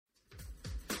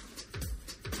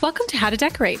Welcome to How to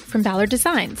Decorate from Ballard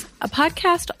Designs, a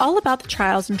podcast all about the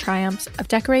trials and triumphs of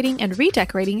decorating and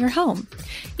redecorating your home.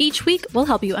 Each week, we'll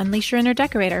help you unleash your inner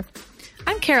decorator.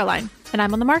 I'm Caroline, and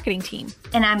I'm on the marketing team.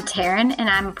 And I'm Taryn, and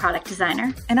I'm a product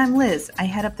designer. And I'm Liz. I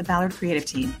head up the Ballard creative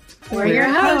team. We're your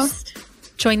host.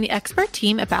 Join the expert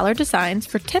team at Ballard Designs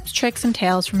for tips, tricks, and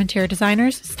tales from interior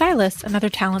designers, stylists, and other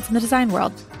talents in the design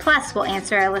world. Plus, we'll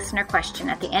answer a listener question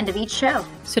at the end of each show.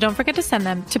 So don't forget to send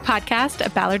them to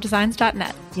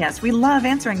podcast@ballarddesigns.net. Yes, we love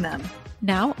answering them.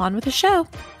 Now, on with the show.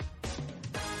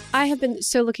 I have been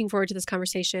so looking forward to this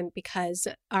conversation because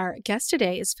our guest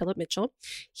today is Philip Mitchell.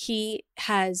 He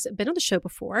has been on the show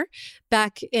before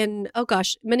back in,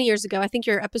 many years ago. I think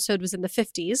your episode was in the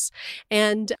 50s.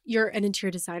 And you're an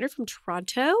interior designer from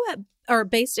Toronto, or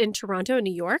based in Toronto and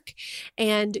New York.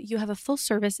 And you have a full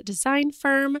service design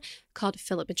firm called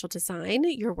Philip Mitchell Design.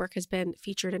 Your work has been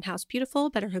featured in House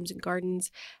Beautiful, Better Homes and Gardens,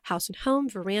 House and Home,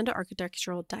 Veranda,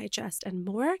 Architectural Digest, and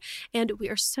more. And we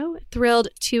are so thrilled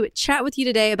to chat with you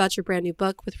today about your brand new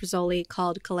book with Rizzoli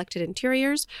called Collected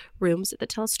Interiors, Rooms That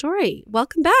Tell a Story.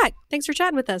 Welcome back. Thanks for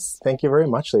chatting with us. Thank you very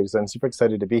much, ladies. I'm super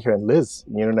excited to be here. And Liz,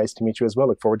 nice to meet you as well.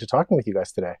 Look forward to talking with you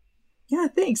guys today. Yeah,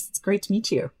 thanks. It's great to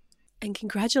meet you. And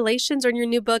congratulations on your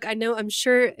new book. I'm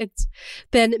sure it's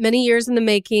been many years in the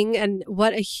making, and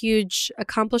what a huge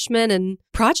accomplishment and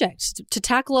project to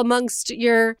tackle amongst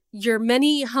your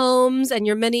many homes and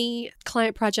your many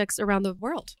client projects around the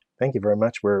world. Thank you very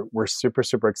much. We're super,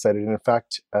 super excited. And in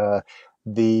fact, I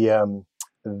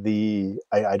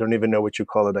don't even know what you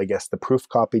call it, I guess. The proof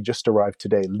copy just arrived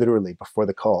today, literally before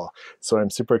the call. So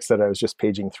I'm super excited. I was just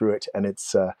paging through it, and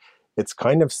it's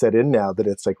kind of set in now that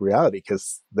it's like reality,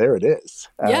 because there it is.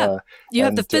 Yeah, you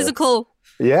have the physical.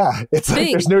 It's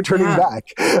like there's no turning back.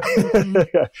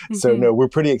 Mm-hmm. So no, we're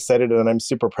pretty excited, and I'm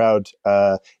super proud.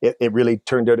 It really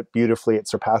turned out beautifully. It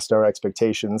surpassed our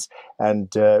expectations, and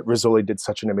Rizzoli did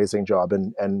such an amazing job,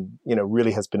 and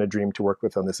really has been a dream to work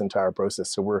with on this entire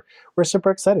process. So we're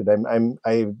super excited. I'm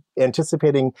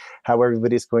anticipating how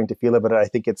everybody's going to feel about it. I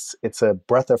think it's a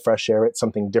breath of fresh air. It's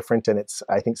something different, and it's,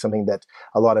 I think, something that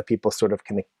a lot of people sort of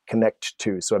can connect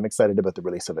to. So I'm excited about the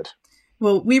release of it.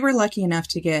 Well, we were lucky enough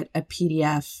to get a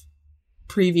PDF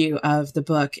preview of the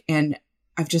book, and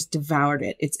I've just devoured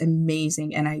it. It's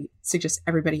amazing. And I suggest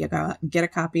everybody go out and get a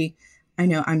copy. I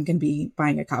know I'm going to be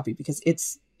buying a copy because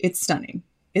it's stunning.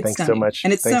 Thanks so much.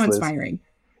 And it's Thanks, so Liz. inspiring.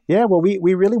 Yeah, well, we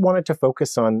really wanted to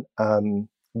focus on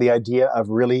the idea of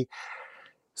really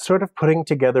sort of putting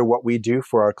together what we do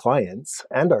for our clients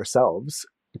and ourselves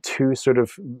to sort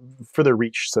of further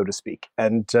reach, so to speak.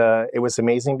 And it was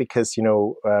amazing because,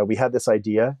 we had this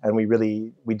idea, and we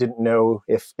didn't know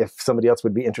if somebody else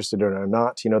would be interested in it or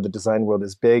not. The design world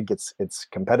is big, it's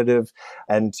competitive,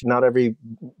 and not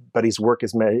everybody's work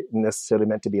is necessarily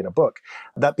meant to be in a book.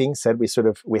 That being said,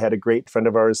 we had a great friend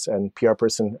of ours and PR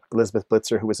person, Elizabeth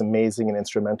Blitzer, who was amazing and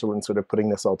instrumental in sort of putting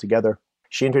this all together.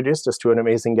 She introduced us to an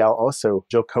amazing gal also,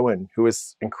 Jill Cohen, who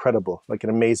is incredible, like an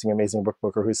amazing, amazing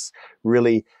bookbooker who's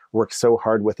really worked so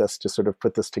hard with us to sort of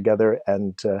put this together,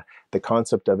 and the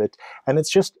concept of it. And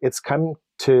it's come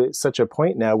to such a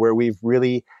point now where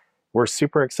we're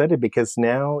super excited because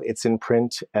now it's in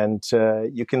print, and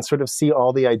you can sort of see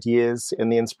all the ideas and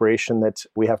the inspiration that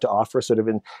we have to offer sort of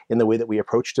in the way that we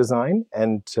approach design,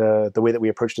 and the way that we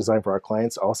approach design for our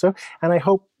clients also. And I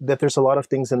hope that there's a lot of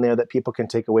things in there that people can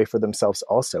take away for themselves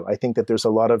also. I think that there's a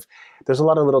lot of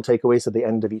little takeaways at the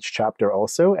end of each chapter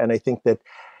also. And I think that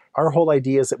our whole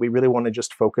idea is that we really want to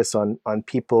just focus on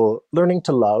people learning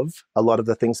to love a lot of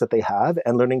the things that they have,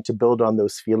 and learning to build on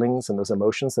those feelings and those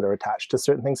emotions that are attached to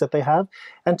certain things that they have,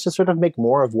 and to sort of make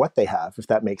more of what they have, if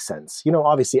that makes sense.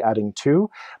 Obviously adding to,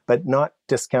 but not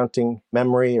discounting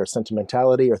memory or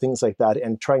sentimentality or things like that,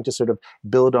 and trying to sort of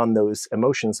build on those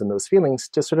emotions and those feelings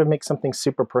to sort of make something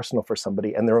super personal for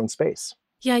somebody in their own space.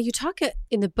 Yeah, you talk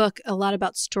in the book a lot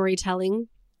about storytelling.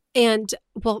 And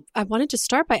well, I wanted to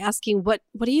start by asking, what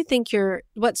do you think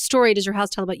what story does your house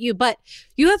tell about you? But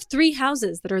you have 3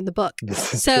 houses that are in the book.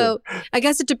 So true. I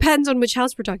guess it depends on which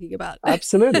house we're talking about.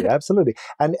 Absolutely. Absolutely.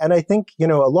 And I think, a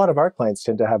lot of our clients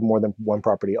tend to have more than one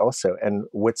property also. And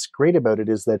what's great about it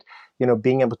is that,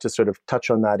 being able to sort of touch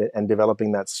on that and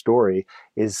developing that story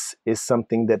is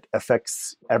something that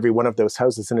affects every one of those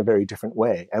houses in a very different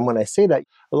way. And when I say that,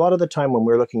 a lot of the time when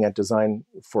we're looking at design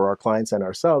for our clients and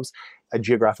ourselves, a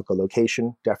geographical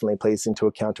location definitely plays into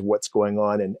account of what's going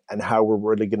on and how we're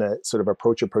really going to sort of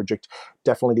approach a project.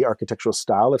 Definitely the architectural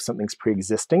style, if something's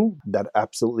pre-existing, that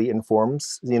absolutely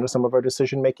informs, some of our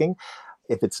decision making.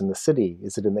 If it's in the city,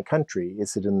 is it in the country?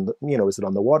 Is it in the, is it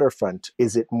on the waterfront?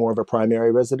 Is it more of a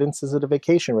primary residence? Is it a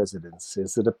vacation residence?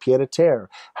 Is it a pied-à-terre?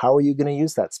 How are you going to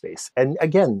use that space? And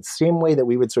again, same way that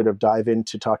we would sort of dive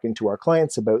into talking to our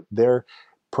clients about their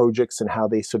projects and how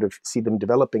they sort of see them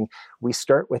developing, we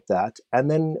start with that. And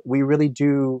then we really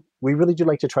do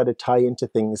like to try to tie into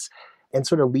things and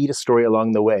sort of lead a story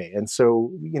along the way. And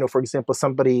so, for example,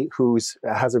 somebody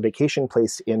has a vacation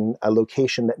place in a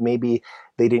location that maybe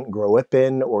they didn't grow up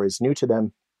in or is new to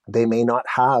them, they may not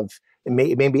have,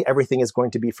 maybe everything is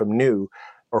going to be from new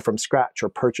or from scratch or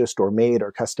purchased or made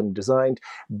or custom designed.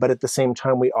 But at the same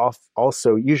time, we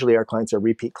also, usually our clients are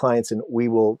repeat clients, and we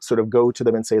will sort of go to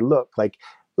them and say, look, like,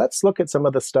 let's look at some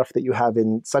of the stuff that you have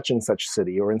in such and such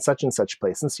city or in such and such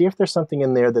place and see if there's something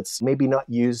in there that's maybe not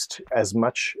used as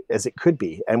much as it could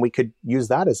be. And we could use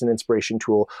that as an inspiration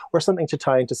tool or something to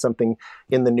tie into something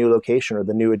in the new location or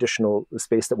the new additional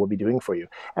space that we'll be doing for you.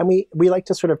 And we like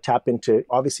to sort of tap into,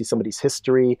 obviously, somebody's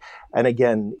history and,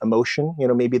 again, emotion.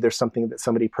 Maybe there's something that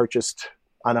somebody purchased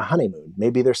on a honeymoon.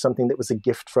 Maybe there's something that was a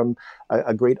gift from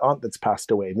a great aunt that's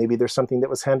passed away. Maybe there's something that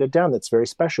was handed down that's very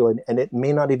special. And it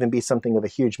may not even be something of a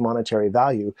huge monetary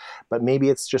value, but maybe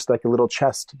it's just like a little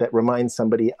chest that reminds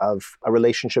somebody of a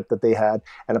relationship that they had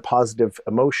and a positive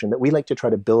emotion that we like to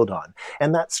try to build on.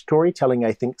 And that storytelling,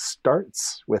 I think,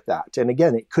 starts with that. And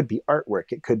again, it could be artwork.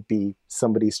 It could be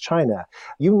somebody's china.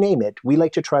 You name it. We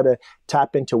like to try to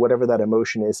tap into whatever that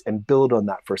emotion is and build on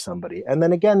that for somebody. And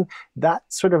then again, that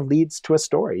sort of leads to a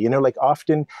story. Like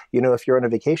often, if you're on a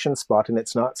vacation spot and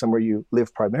it's not somewhere you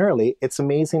live primarily, it's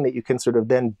amazing that you can sort of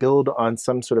then build on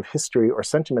some sort of history or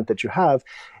sentiment that you have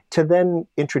to then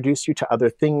introduce you to other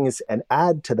things and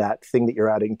add to that thing that you're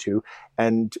adding to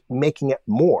and making it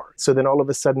more. So then all of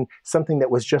a sudden, something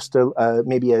that was just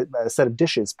maybe a set of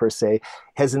dishes per se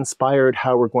has inspired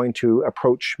how we're going to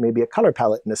approach maybe a color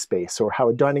palette in a space or how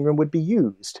a dining room would be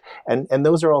used. And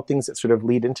those are all things that sort of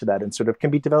lead into that and sort of can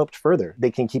be developed further.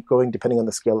 They can keep going depending on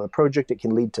the scale of the project. It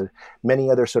can lead to many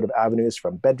other sort of avenues,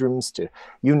 from bedrooms to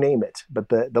you name it. But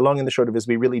the long and the short of it is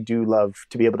we really do love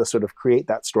to be able to sort of create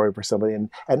that story for somebody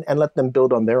and let them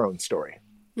build on their own story.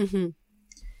 Mm-hmm.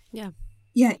 Yeah.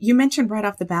 Yeah, you mentioned right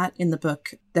off the bat in the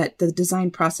book that the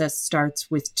design process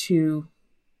starts with two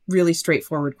really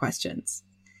straightforward questions.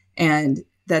 And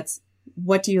that's,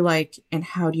 what do you like and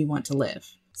how do you want to live?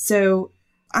 So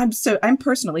I'm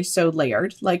personally so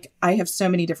layered. Like, I have so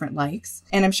many different likes,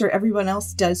 and I'm sure everyone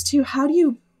else does too. How do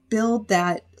you build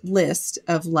that list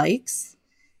of likes,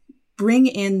 bring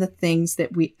in the things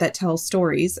that tell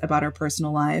stories about our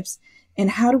personal lives, and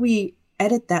how do we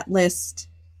edit that list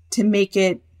to make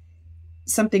it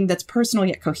something that's personal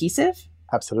yet cohesive?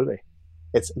 Absolutely.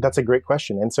 That's a great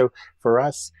question. And so for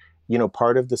us,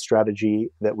 part of the strategy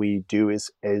that we do is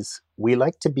we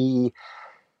like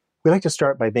to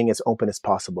start by being as open as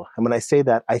possible. And when I say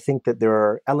that, I think that there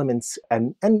are elements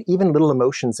and even little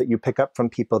emotions that you pick up from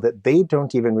people that they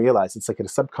don't even realize. It's like a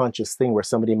subconscious thing where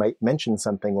somebody might mention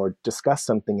something or discuss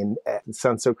something, and it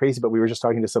sounds so crazy, but we were just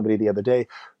talking to somebody the other day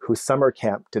who summer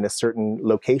camped in a certain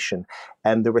location.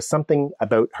 And there was something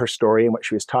about her story and what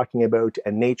she was talking about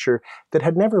and nature that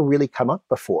had never really come up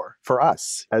before. For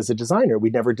us as a designer, we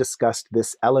never discussed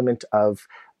this element of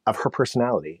her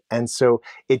personality. And so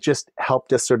it just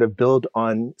helped us sort of build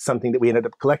on something that we ended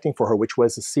up collecting for her, which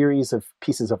was a series of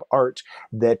pieces of art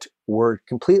that were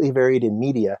completely varied in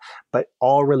media, but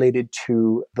all related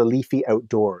to the leafy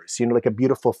outdoors, like a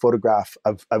beautiful photograph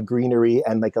of greenery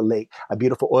and like a lake, a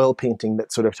beautiful oil painting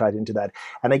that sort of tied into that.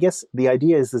 And I guess the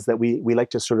idea is that we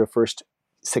like to sort of first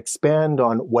expand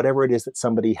on whatever it is that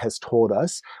somebody has told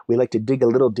us. We like to dig a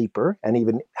little deeper and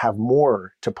even have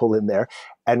more to pull in there.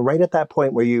 And right at that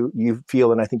point where you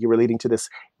feel, and I think you were leading to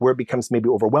this, where it becomes maybe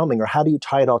overwhelming, or how do you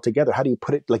tie it all together? How do you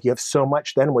put it, like you have so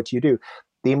much, then what do you do?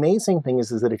 The amazing thing is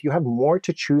that if you have more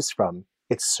to choose from,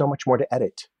 it's so much more to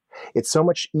edit. It's so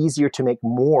much easier to make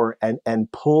more and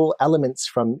pull elements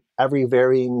from every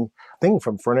varying thing,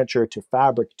 from furniture to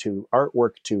fabric to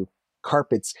artwork to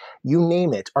carpets, you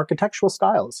name it, architectural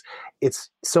styles. It's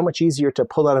so much easier to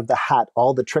pull out of the hat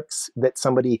all the tricks that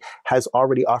somebody has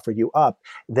already offered you up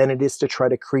than it is to try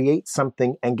to create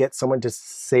something and get someone to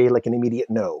say like an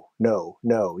immediate no.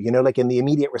 Like, and the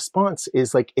immediate response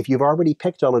is like, if you've already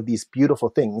picked all of these beautiful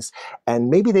things and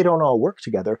maybe they don't all work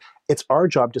together, it's our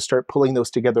job to start pulling those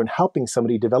together and helping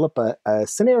somebody develop a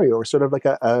scenario or sort of like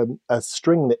a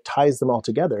string that ties them all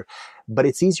together. But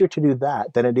it's easier to do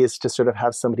that than it is to sort of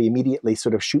have somebody immediately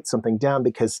sort of shoot something down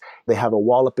because they have a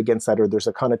wall up against that, or there's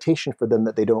a connotation for them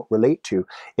that they don't relate to.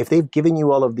 If they've given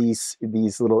you all of these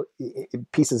little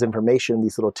pieces of information,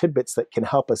 these little tidbits that can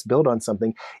help us build on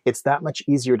something, it's that much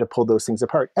easier to pull those things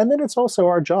apart. And then it's also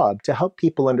our job to help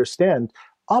people understand,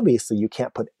 obviously you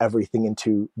can't put everything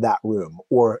into that room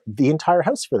or the entire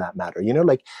house for that matter,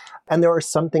 and there are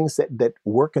some things that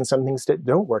work and some things that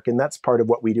don't work. And that's part of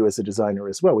what we do as a designer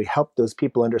as well. We help those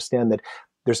people understand that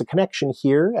there's a connection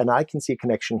here and I can see a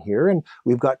connection here. And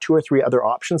we've got 2 or 3 other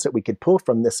options that we could pull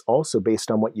from this also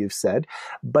based on what you've said.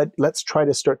 But let's try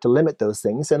to start to limit those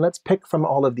things. And let's pick from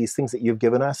all of these things that you've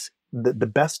given us the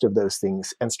best of those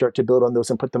things and start to build on those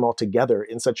and put them all together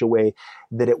in such a way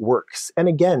that it works. And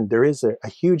again, there is a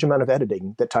huge amount of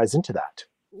editing that ties into that.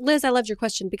 Liz, I loved your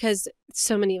question because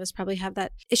so many of us probably have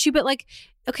that issue. But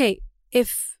okay,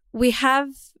 if we have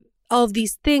all of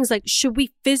these things, should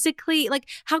we physically,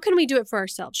 how can we do it for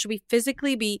ourselves? Should we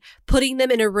physically be putting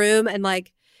them in a room and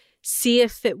see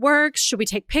if it works? Should we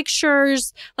take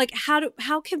pictures?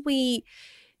 How can we,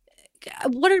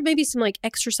 what are maybe some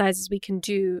exercises we can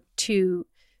do to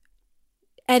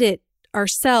edit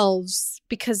ourselves,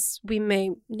 because we may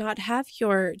not have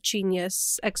your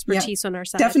genius expertise on our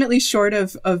side? Definitely short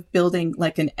of building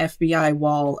an FBI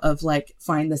wall of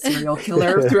find the serial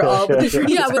killer through all the different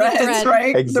threads,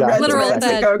 right? Exactly. The red Literal threads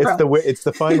that go across. It's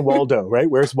the find Waldo, right?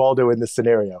 Where's Waldo in this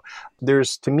scenario?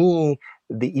 There's, to me,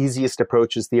 the easiest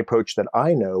approach is the approach that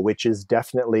I know, which is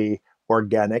definitely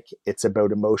organic. It's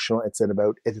about emotional. It's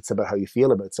about how you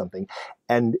feel about something.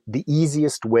 And the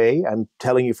easiest way, I'm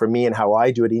telling you for me and how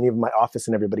I do it, and even my office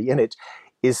and everybody in it,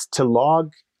 is to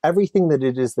log everything that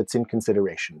it is that's in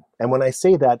consideration. And when I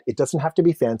say that, it doesn't have to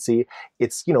be fancy.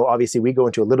 It's, obviously we go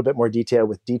into a little bit more detail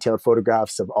with detailed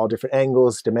photographs of all different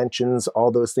angles, dimensions, all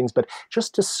those things. But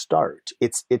just to start,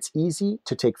 it's easy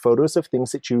to take photos of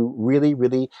things that you really,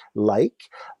 really like.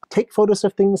 Take photos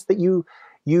of things that you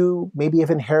maybe have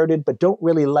inherited but don't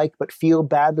really like, but feel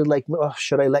badly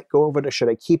should I let go of it or should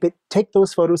I keep it? Take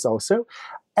those photos also.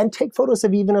 And take photos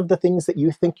of even of the things that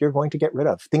you think you're going to get rid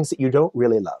of, things that you don't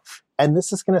really love. And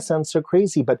this is going to sound so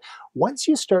crazy, but once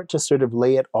you start to sort of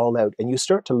lay it all out and you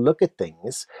start to look at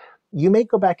things, you may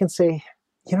go back and say,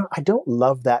 I don't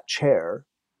love that chair,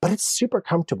 but it's super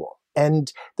comfortable.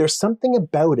 And there's something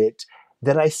about it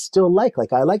that I still like.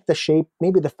 I like the shape,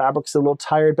 maybe the fabric's a little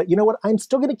tired, but you know what? I'm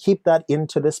still going to keep that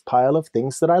into this pile of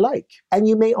things that I like. And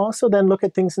you may also then look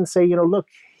at things and say, look,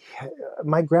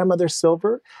 my grandmother's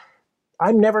silver,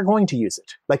 I'm never going to use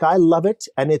it. I love it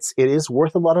and it is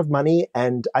worth a lot of money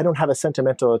and I don't have a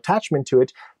sentimental attachment to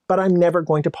it, but I'm never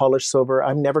going to polish silver.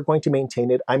 I'm never going to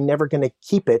maintain it. I'm never going to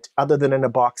keep it other than in a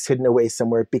box hidden away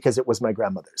somewhere because it was my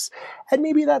grandmother's. And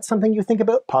maybe that's something you think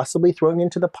about possibly throwing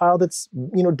into the pile that's,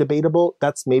 debatable,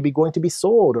 that's maybe going to be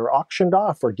sold or auctioned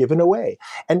off or given away.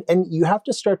 And you have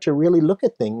to start to really look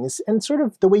at things and sort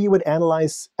of the way you would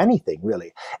analyze anything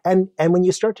really. And when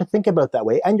you start to think about that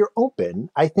way and you're open,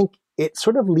 I think it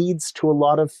sort of leads to a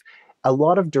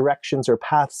lot of directions or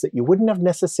paths that you wouldn't have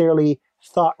necessarily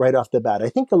thought right off the bat. I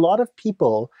think a lot of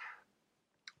people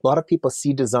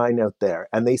see design out there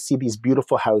and they see these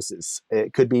beautiful houses.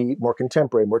 It could be more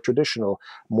contemporary, more traditional,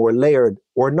 more layered,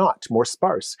 or not, more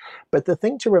sparse. But the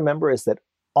thing to remember is that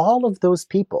all of those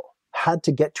people had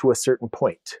to get to a certain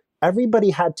point.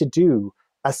 Everybody had to do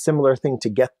a similar thing to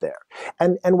get there.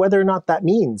 And whether or not that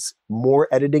means more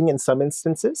editing in some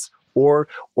instances, or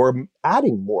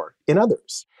adding more in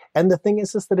others. And the thing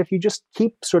is that if you just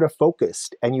keep sort of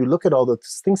focused and you look at all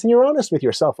those things and you're honest with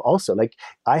yourself also,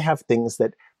 I have things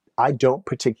that I don't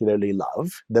particularly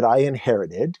love that I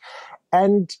inherited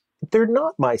and they're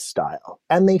not my style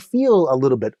and they feel a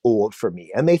little bit old for me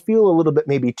and they feel a little bit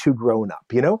maybe too grown up,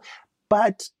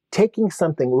 but taking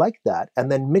something like that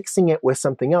and then mixing it with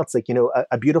something else,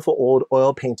 a beautiful old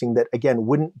oil painting that, again,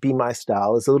 wouldn't be my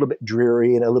style, is a little bit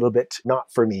dreary and a little bit not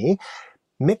for me,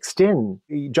 mixed in,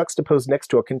 juxtaposed next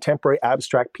to a contemporary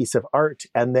abstract piece of art,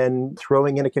 and then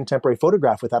throwing in a contemporary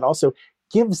photograph with that also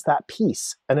gives that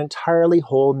piece an entirely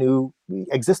whole new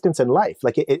existence in life.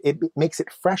 It makes it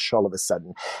fresh all of a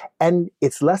sudden. And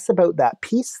it's less about that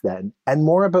piece then and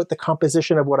more about the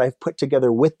composition of what I've put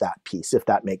together with that piece, if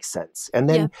that makes sense. And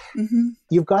then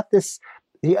you've got this,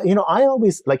 I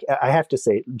always, I have to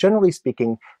say, generally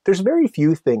speaking, there's very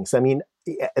few things.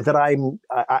 That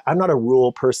I'm not a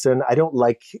rule person. I don't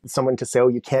like someone to say, oh,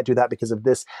 you can't do that because of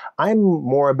this. I'm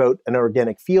more about an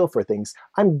organic feel for things.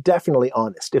 I'm definitely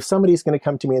honest. If somebody's going to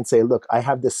come to me and say, look, I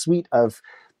have this suite of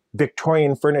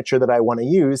Victorian furniture that I want to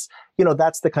use,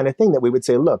 that's the kind of thing that we would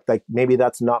say, look, maybe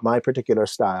that's not my particular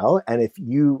style. And if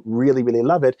you really, really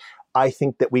love it, I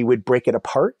think that we would break it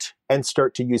apart and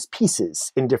start to use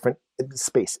pieces in different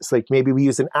spaces. Like maybe we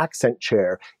use an accent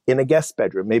chair in a guest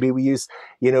bedroom. Maybe we use,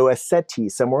 a settee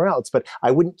somewhere else, but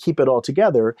I wouldn't keep it all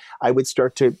together. I would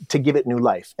start to give it new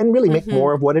life and really make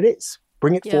more of what it is.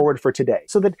 Bring it forward for today.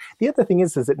 So that the other thing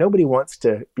is that nobody wants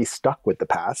to be stuck with the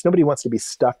past. Nobody wants to be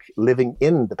stuck living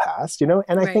in the past, and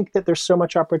I think that there's so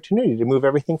much opportunity to move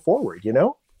everything forward,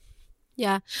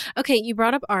 Yeah. Okay. You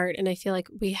brought up art, and I feel like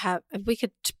we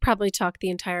could probably talk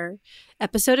the entire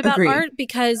episode about Agreed. art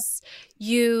because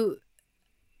you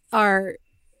are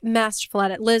masterful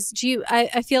at it. Liz,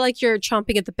 I feel like you're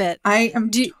chomping at the bit. I am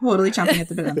totally chomping at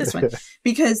the bit on this one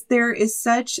because there is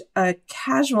such a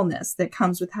casualness that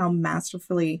comes with how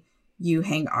masterfully you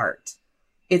hang art.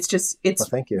 It's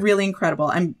thank you. Really incredible.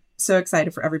 I'm so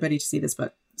excited for everybody to see this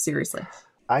book. Seriously.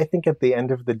 I think at the end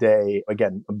of the day,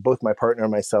 again, both my partner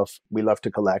and myself, we love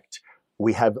to collect.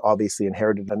 We have obviously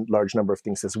inherited a large number of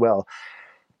things as well.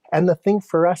 And the thing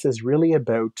for us is really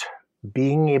about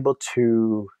being able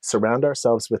to surround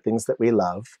ourselves with things that we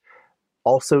love.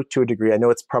 Also, to a degree, I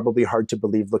know it's probably hard to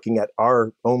believe looking at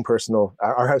our own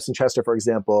our house in Chester, for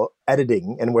example,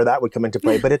 editing and where that would come into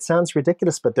play. But it sounds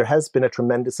ridiculous, but there has been a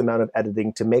tremendous amount of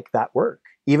editing to make that work.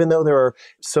 Even though there are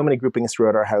so many groupings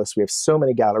throughout our house, we have so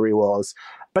many gallery walls,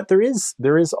 but there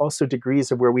is also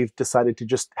degrees of where we've decided to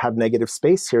just have negative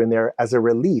space here and there as a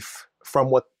relief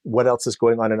from what else is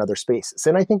going on in other spaces.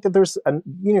 And I think that there's,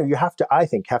 you have to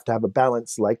have a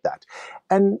balance like that.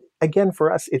 And again,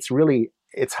 for us,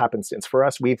 it's happenstance. For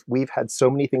us, we've had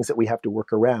so many things that we have to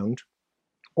work around,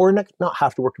 or not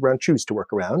have to work around, choose to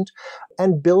work around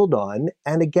and build on.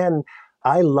 And again,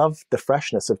 I love the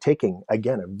freshness of taking,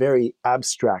 again, a very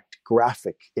abstract,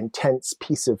 graphic, intense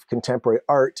piece of contemporary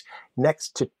art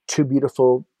next to two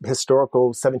beautiful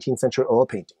historical 17th century oil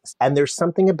paintings. And there's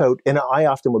something about, and I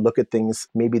often would look at things,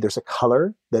 maybe there's a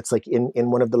color that's like in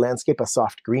one of the landscape, a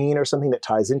soft green or something that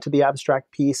ties into the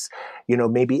abstract piece.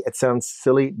 Maybe it sounds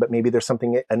silly, but maybe there's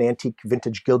something, an antique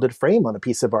vintage gilded frame on a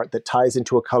piece of art that ties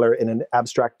into a color in an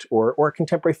abstract or a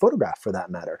contemporary photograph for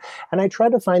that matter. And I try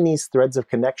to find these threads of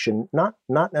connection, not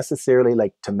necessarily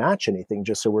like to match anything,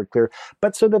 just so we're clear,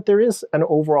 but so that there is an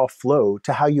overall flow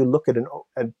to how you look at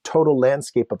a total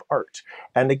landscape of art.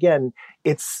 And again,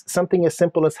 it's something as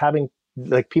simple as having,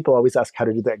 like people always ask how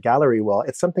to do that gallery wall.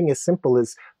 It's something as simple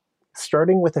as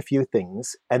starting with a few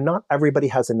things, and not everybody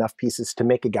has enough pieces to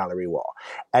make a gallery wall.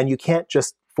 And you can't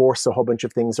just force a whole bunch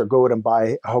of things or go out and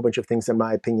buy a whole bunch of things, in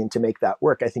my opinion, to make that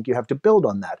work. I think you have to build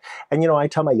on that. And, I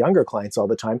tell my younger clients all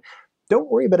the time, don't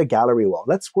worry about a gallery wall.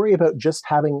 Let's worry about just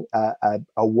having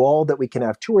a wall that we can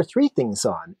have 2 or 3 things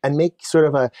on and make sort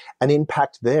of an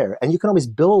impact there. And you can always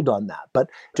build on that. But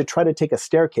to try to take a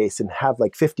staircase and have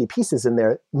like 50 pieces in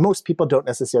there, most people don't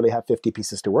necessarily have 50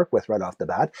 pieces to work with right off the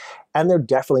bat. And they're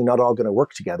definitely not all going to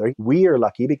work together. We are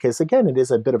lucky because, again, it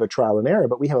is a bit of a trial and error,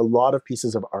 but we have a lot of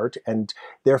pieces of art, and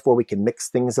therefore we can mix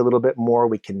things a little bit more.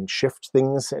 We can shift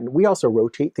things, and we also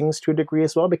rotate things to a degree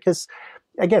as well, because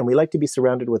again, we like to be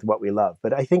surrounded with what we love.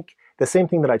 But I think the same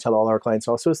thing that I tell all our clients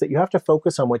also is that you have to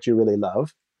focus on what you really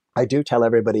love. I do tell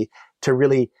everybody to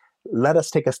really let us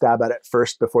take a stab at it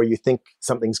first before you think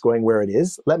something's going where it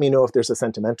is. Let me know if there's a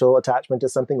sentimental attachment to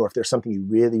something, or if there's something you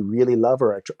really, really love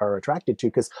or are attracted to,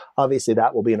 because obviously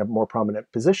that will be in a more prominent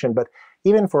position. But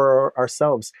even for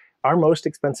ourselves, our most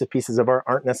expensive pieces of art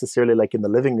aren't necessarily like in the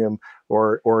living room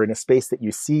or in a space that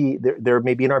you see. They're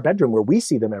maybe in our bedroom where we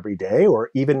see them every day,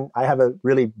 or even I have a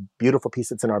really beautiful piece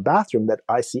that's in our bathroom that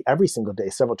I see every single day,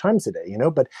 several times a day,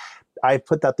 but I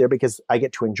put that there because I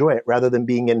get to enjoy it rather than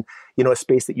being in, a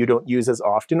space that you don't use as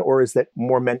often, or is that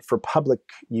more meant for public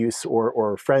use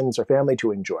or friends or family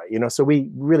to enjoy, so we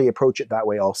really approach it that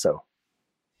way also.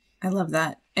 I love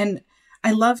that. And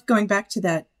I love going back to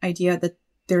that idea that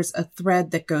there's a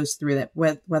thread that goes through that,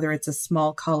 whether it's a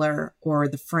small color or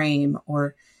the frame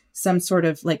or some sort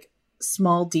of like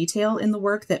small detail in the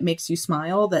work that makes you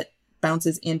smile, that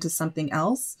bounces into something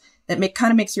else, that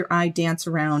kind of makes your eye dance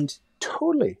around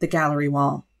totally the gallery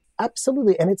wall.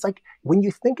 Absolutely. And it's like when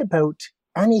you think about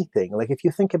anything, like if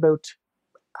you think about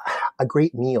a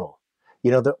great meal,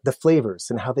 the flavors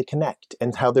and how they connect,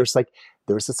 and how there's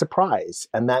a surprise,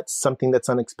 and that's something that's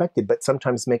unexpected, but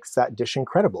sometimes makes that dish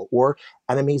incredible. Or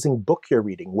an amazing book you're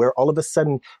reading where all of a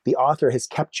sudden the author has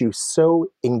kept you so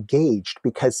engaged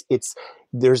because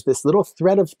there's this little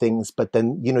thread of things, but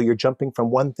then, you're jumping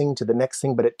from one thing to the next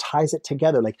thing, but it ties it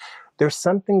together. Like there's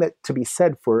something that to be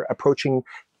said for approaching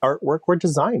artwork or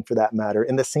design for that matter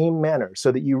in the same manner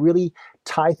so that you really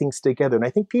tie things together. And I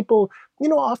think people,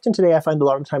 often today I find a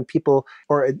lot of time people,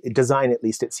 or design at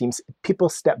least it seems, people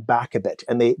step back a bit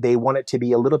and they want it to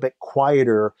be a little bit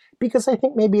quieter because I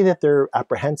think maybe that they're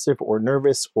apprehensive or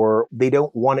nervous or they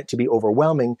don't want it to be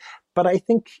overwhelming. But I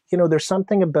think, there's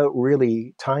something about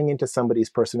really tying into somebody's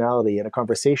personality and a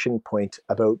conversation point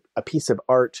about a piece of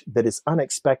art that is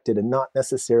unexpected and not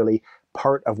necessarily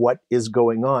part of what is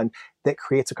going on that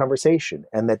creates a conversation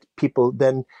and that people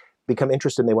then become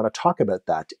interested and they want to talk about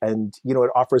that. And, it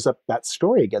offers up that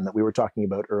story again that we were talking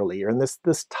about earlier. And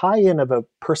this tie-in of a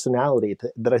personality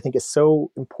that I think is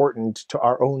so important to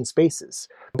our own spaces,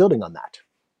 building on that.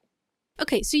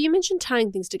 Okay, so you mentioned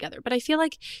tying things together, but I feel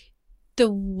like the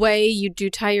way you do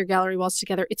tie your gallery walls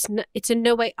together, it's in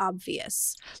no way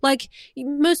obvious. Like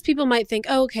most people might think,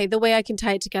 oh, okay, the way I can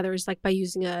tie it together is like by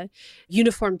using a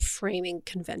uniform framing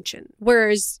convention,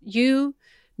 whereas you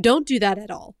don't do that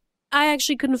at all. I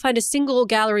actually couldn't find a single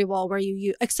gallery wall where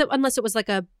you except unless it was like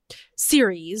a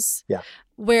series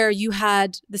where you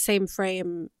had the same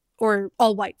frame or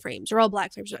all white frames or all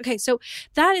black frames. Okay, so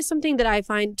that is something that I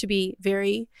find to be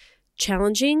very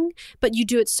challenging, but you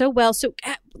do it so well. So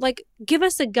like give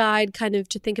us a guide kind of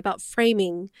to think about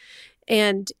framing.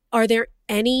 And are there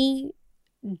any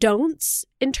don'ts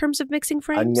in terms of mixing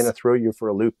frames? I'm going to throw you for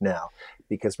a loop now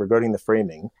because regarding the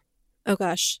framing, oh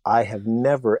gosh, I have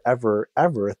never, ever,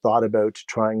 ever thought about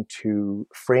trying to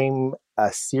frame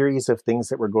a series of things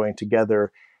that were going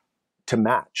together to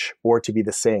match or to be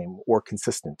the same or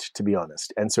consistent, to be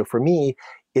honest. And so for me,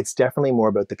 it's definitely more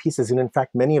about the pieces. And in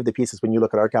fact, many of the pieces, when you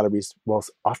look at art galleries, walls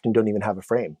often don't even have a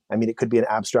frame. I mean, it could be an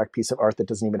abstract piece of art that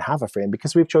doesn't even have a frame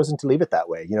because we've chosen to leave it that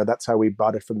way. That's how we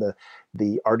bought it from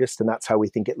the artist and that's how we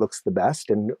think it looks the best.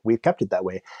 And we've kept it that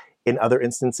way. In other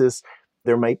instances,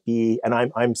 there might be, and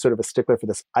I'm sort of a stickler for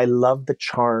this, I love the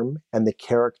charm and the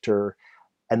character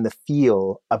and the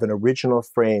feel of an original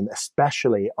frame,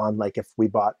 especially on like if we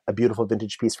bought a beautiful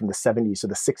vintage piece from the 70s or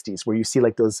the 60s, where you see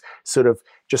like those sort of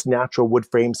just natural wood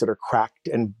frames that are cracked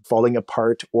and falling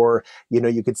apart, or,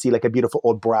 you could see like a beautiful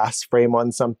old brass frame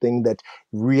on something that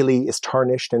really is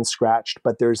tarnished and scratched,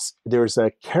 but there's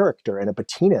a character and a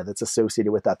patina that's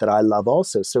associated with that I love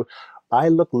also. So I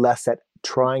look less at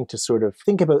trying to sort of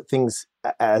think about things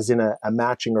as in a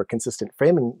matching or consistent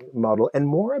framing model and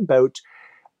more about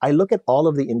I look at all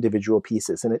of the individual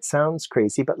pieces, and it sounds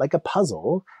crazy, but like a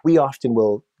puzzle, we often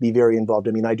will be very involved.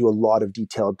 I mean, I do a lot of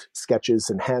detailed sketches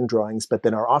and hand drawings, but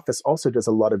then our office also does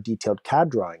a lot of detailed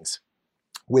CAD drawings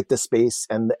with the space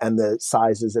and the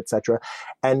sizes, etc.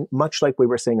 And much like we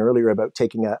were saying earlier about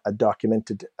taking a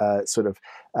documented sort of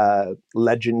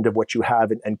legend of what you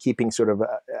have and keeping sort of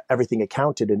everything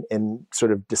accounted and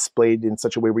sort of displayed in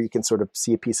such a way where you can sort of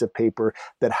see a piece of paper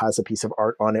that has a piece of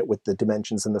art on it with the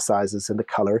dimensions and the sizes and the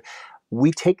color.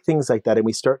 We take things like that and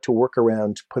we start to work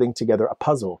around putting together a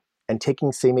puzzle and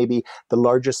taking, say, maybe the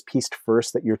largest piece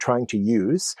first that you're trying to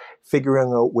use,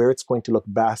 figuring out where it's going to look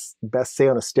best say,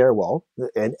 on a stairwell.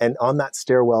 And on that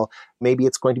stairwell, maybe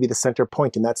it's going to be the center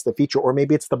point, and that's the feature. Or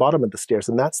maybe it's the bottom of the stairs,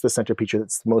 and that's the center feature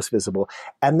that's the most visible.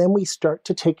 And then we start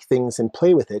to take things and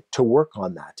play with it to work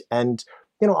on that. And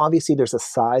obviously there's a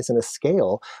size and a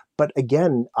scale, but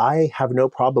again, I have no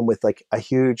problem with like a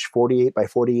huge 48 by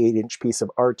 48 inch piece of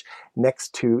art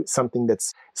next to something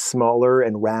that's smaller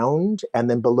and round. And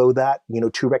then below that,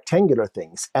 two rectangular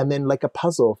things. And then like a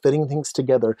puzzle, fitting things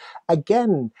together.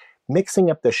 Again, mixing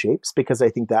up the shapes, because I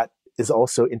think that is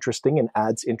also interesting and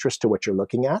adds interest to what you're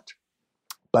looking at.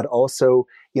 But also,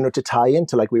 to tie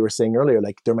into, like we were saying earlier,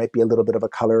 like there might be a little bit of a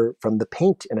color from the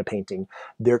paint in a painting.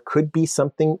 There could be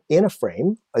something in a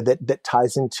frame that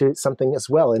ties into something as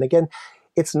well. And again,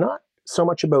 it's not so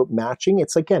much about matching.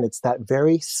 It's that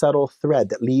very subtle thread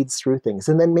that leads through things.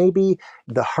 And then maybe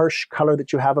the harsh color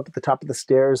that you have up at the top of the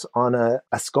stairs on a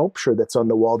sculpture that's on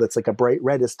the wall that's like a bright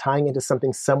red is tying into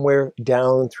something somewhere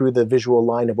down through the visual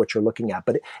line of what you're looking at.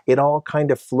 But it all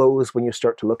kind of flows when you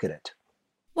start to look at it.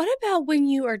 What about when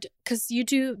you are, because you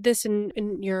do this in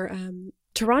your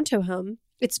Toronto home,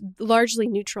 it's largely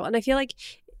neutral. And I feel like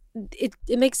it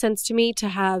makes sense to me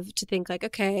to think like,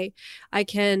 okay, I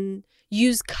can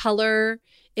use color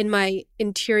in my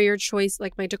interior choice,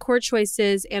 like my decor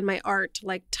choices and my art, to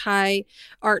like tie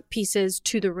art pieces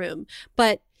to the room.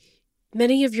 But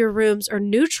many of your rooms are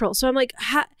neutral. So I'm like,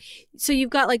 so you've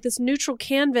got like this neutral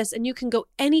canvas and you can go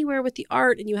anywhere with the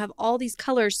art and you have all these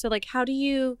colors. So like, how do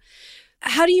you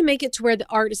make it to where the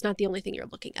art is not the only thing you're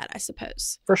looking at, I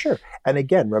suppose? For sure. And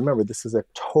again, remember, this is a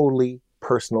totally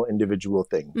personal individual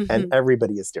thing, and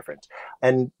everybody is different.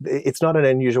 And it's not an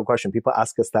unusual question. People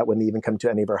ask us that when they even come to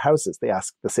any of our houses. They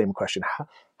ask the same question.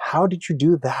 How did you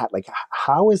do that? Like,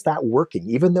 how is that working?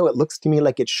 Even though it looks to me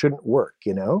like it shouldn't work,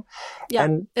 you know? Yeah,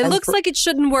 it looks like it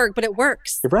shouldn't work, but it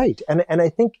works. Right. And I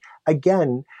think,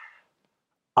 again,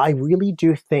 I really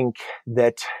do think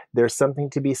that there's something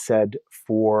to be said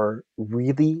for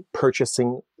really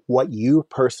purchasing what you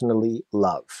personally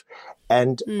love.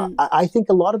 And I think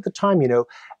a lot of the time, you know,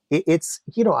 it's,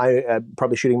 you know, I'm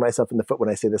probably shooting myself in the foot when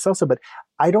I say this also, but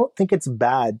I don't think it's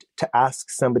bad to ask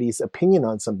somebody's opinion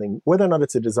on something, whether or not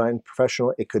it's a design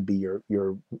professional. It could be your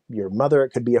mother,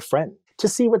 it could be a friend, to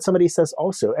see what somebody says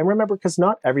also. And remember, because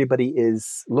not everybody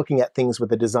is looking at things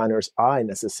with a designer's eye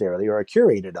necessarily, or a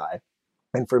curated eye.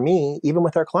 And for me, even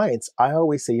with our clients, I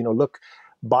always say, you know, look,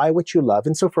 buy what you love.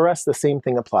 And so for us, the same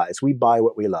thing applies. We buy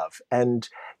what we love. And,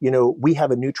 you know, we have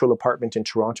a neutral apartment in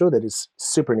Toronto that is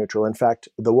super neutral. In fact,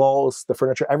 the walls, the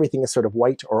furniture, everything is sort of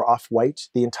white or off-white,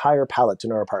 the entire palette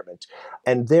in our apartment.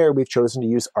 And there we've chosen to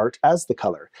use art as the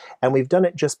color. And we've done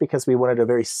it just because we wanted a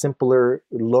very simpler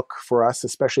look for us,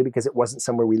 especially because it wasn't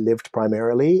somewhere we lived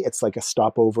primarily. It's like a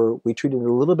stopover. We treated it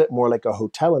a little bit more like a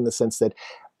hotel in the sense that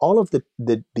all of the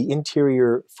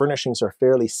interior furnishings are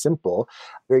fairly simple,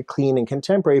 very clean and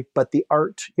contemporary, but the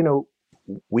art, you know,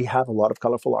 we have a lot of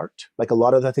colorful art. Like a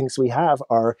lot of the things we have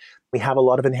a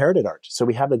lot of inherited art. So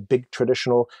we have like big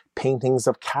traditional paintings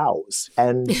of cows.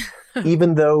 And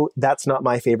even though that's not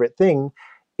my favorite thing,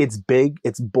 it's big,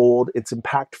 it's bold, it's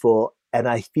impactful. And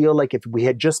I feel like if we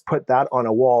had just put that on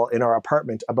a wall in our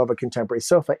apartment above a contemporary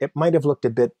sofa, it might have looked a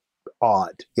bit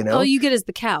odd, you know? All you get is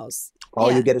the cows. All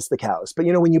you get is the cows. But,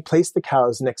 you know, when you place the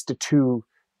cows next to two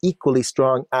equally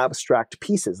strong abstract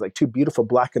pieces, like two beautiful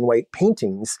black and white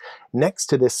paintings next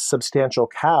to this substantial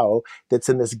cow that's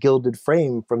in this gilded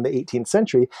frame from the 18th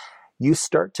century, you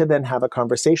start to then have a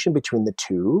conversation between the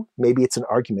two. Maybe it's an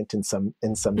argument in some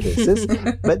cases,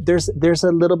 but there's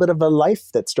a little bit of a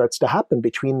life that starts to happen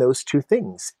between those two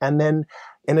things. And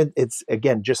it's,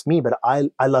 again, just me, but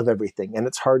I love everything. And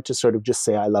it's hard to sort of just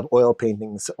say I love oil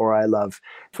paintings, or I love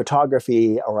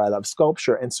photography, or I love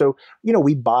sculpture. And so, you know,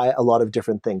 we buy a lot of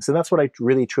different things. And that's what I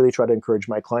really, truly try to encourage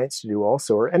my clients to do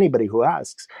also, or anybody who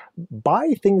asks.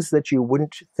 Buy things that you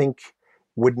wouldn't think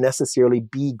would necessarily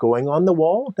be going on the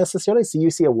wall necessarily. So you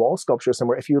see a wall sculpture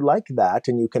somewhere, if you like that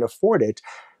and you can afford it,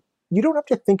 you don't have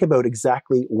to think about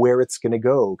exactly where it's going to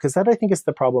go, because that, I think, is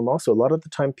the problem also. A lot of the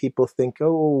time people think,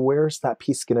 oh, where's that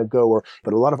piece going to go?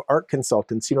 But a lot of art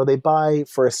consultants, you know, they buy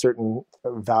for a certain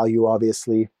value,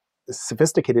 obviously.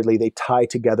 Sophisticatedly, they tie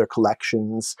together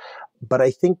collections. But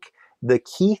I think the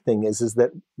key thing is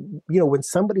that, you know, when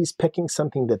somebody's picking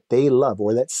something that they love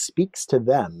or that speaks to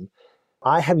them,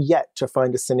 I have yet to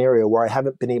find a scenario where I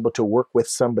haven't been able to work with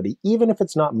somebody, even if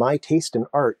it's not my taste in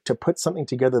art, to put something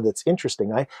together that's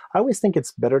interesting. I always think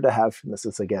it's better to have, and this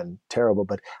is, again, terrible,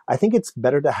 but I think it's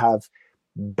better to have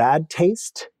bad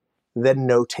taste than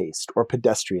no taste or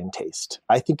pedestrian taste.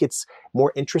 I think it's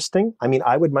more interesting. I mean,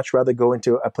 I would much rather go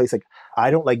into a place like,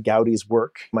 I don't like Gaudi's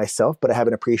work myself, but I have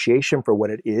an appreciation for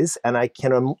what it is. And I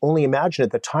can only imagine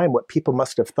at the time what people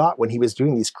must have thought when he was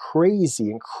doing these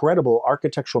crazy, incredible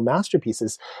architectural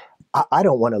masterpieces. I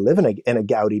don't want to live in a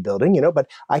Gaudi building, you know, but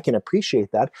I can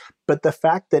appreciate that. But the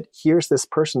fact that here's this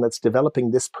person that's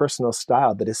developing this personal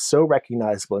style that is so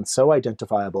recognizable and so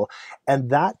identifiable, and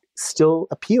that still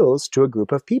appeals to a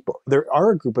group of people. There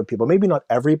are a group of people, maybe not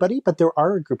everybody, but there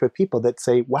are a group of people that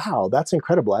say, wow, that's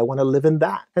incredible. I want to live in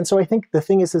that. And so I think the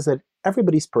thing is that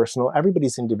everybody's personal,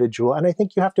 everybody's individual. And I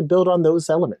think you have to build on those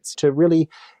elements to really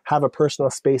have a personal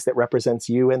space that represents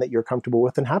you and that you're comfortable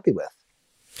with and happy with.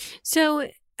 So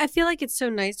I feel like it's so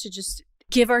nice to just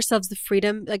give ourselves the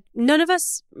freedom. Like none of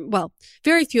us, well,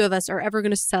 very few of us are ever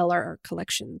going to sell our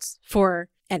collections for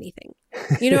anything.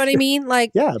 You know what I mean?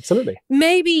 Like, yeah, absolutely.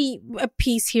 Maybe a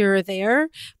piece here or there,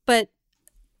 but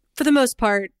for the most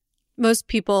part, most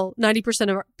people, 90%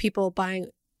 of people buying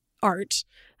art,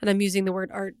 and I'm using the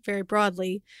word art very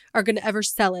broadly, are going to ever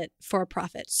sell it for a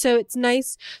profit. So it's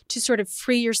nice to sort of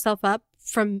free yourself up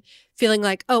from feeling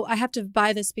like, oh, I have to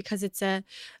buy this because it's an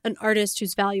artist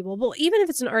who's valuable. Well, even if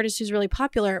it's an artist who's really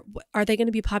popular, are they going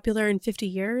to be popular in 50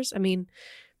 years? I mean,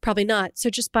 probably not.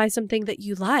 So just buy something that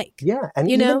you like. Yeah.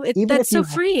 And you know, that's so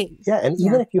freeing. Yeah. And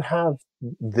even if you have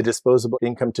the disposable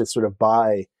income to sort of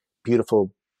buy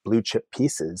beautiful blue chip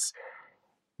pieces,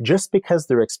 just because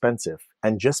they're expensive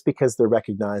and just because they're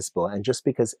recognizable and just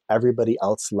because everybody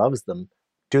else loves them,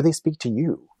 do they speak to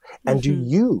you? And do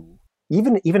you,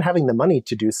 even having the money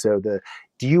to do so,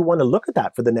 do you want to look at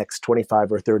that for the next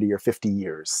 25 or 30 or 50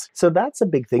 years? So that's a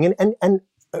big thing. And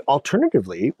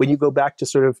Alternatively, when you go back to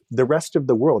sort of the rest of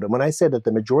the world, and when I say that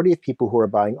the majority of people who are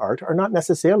buying art are not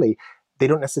necessarily, they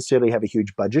don't necessarily have a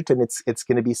huge budget, and it's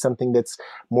going to be something that's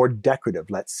more decorative,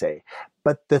 let's say.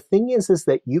 But the thing is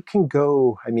that you can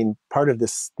go, I mean, part of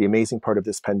this, the amazing part of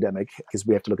this pandemic, because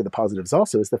we have to look at the positives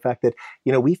also, is the fact that,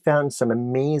 we found some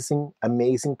amazing,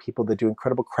 amazing people that do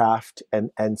incredible craft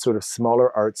and sort of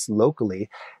smaller arts locally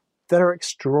that are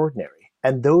extraordinary.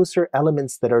 And those are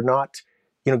elements that are not,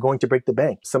 going to break the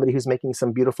bank. Somebody who's making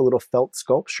some beautiful little felt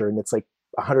sculpture and it's like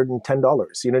 $110.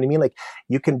 You know what I mean? Like,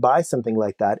 you can buy something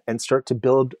like that and start to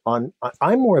build on.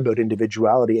 I'm more about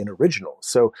individuality and original.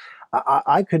 So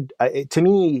to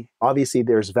me, obviously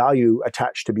there's value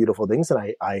attached to beautiful things.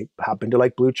 And I happen to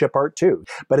like blue chip art too.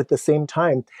 But at the same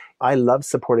time, I love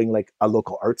supporting like a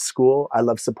local art school. I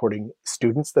love supporting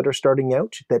students that are starting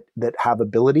out that have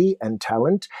ability and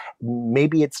talent.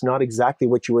 Maybe it's not exactly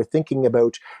what you were thinking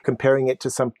about comparing it to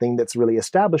something that's really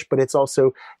established, but it's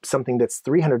also something that's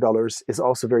 $300 is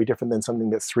also very different than something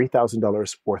that's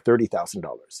 $3,000 or $30,000.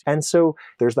 And so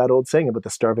there's that old saying about the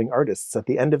starving artists. At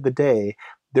the end of the day,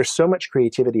 there's so much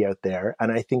creativity out there.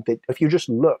 And I think that if you just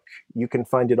look, you can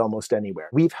find it almost anywhere.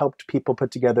 We've helped people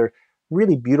put together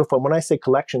really beautiful, when I say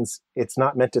collections, it's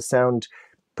not meant to sound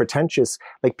pretentious,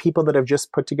 like people that have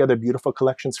just put together beautiful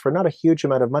collections for not a huge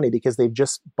amount of money because they've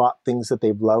just bought things that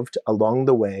they've loved along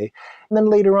the way. And then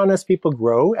later on, as people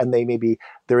grow and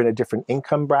they're in a different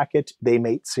income bracket, they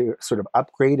may sort of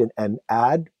upgrade and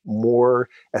add more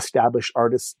established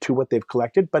artists to what they've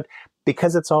collected. But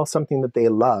because it's all something that they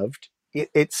loved,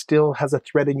 it still has a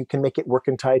thread and you can make it work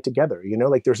and tie it together.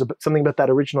 Like there's something about that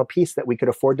original piece that we could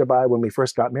afford to buy when we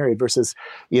first got married versus,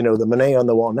 the Monet on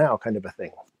the wall now kind of a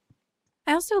thing.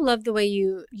 I also love the way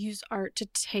you use art to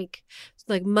take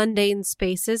like mundane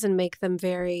spaces and make them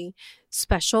very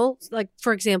special. Like,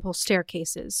 for example,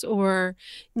 staircases, or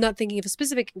not thinking of a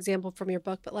specific example from your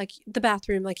book, but like the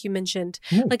bathroom, like you mentioned,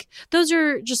 like those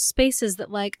are just spaces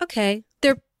that like, okay,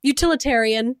 they're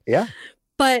utilitarian,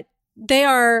 but they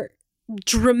are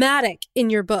dramatic in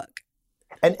your book.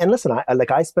 And listen,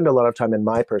 I spend a lot of time in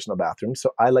my personal bathroom,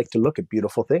 so I like to look at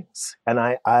beautiful things. And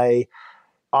I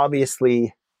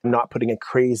obviously am not putting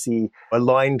a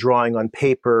line drawing on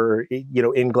paper,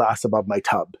 in glass above my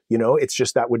tub. It's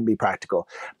just that wouldn't be practical.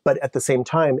 But at the same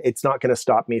time, it's not going to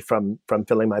stop me from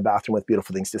filling my bathroom with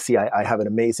beautiful things to see. I have an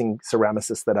amazing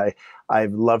ceramicist that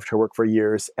I've loved her work for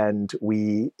years, and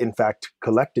we in fact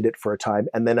collected it for a time,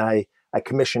 and then I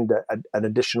commissioned an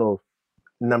additional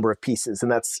number of pieces.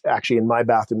 And that's actually in my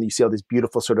bathroom. You see all these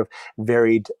beautiful sort of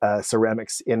varied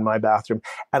ceramics in my bathroom.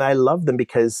 And I love them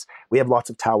because we have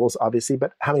lots of towels, obviously,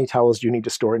 but how many towels do you need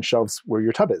to store in shelves where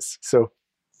your tub is? So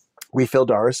we filled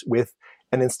ours with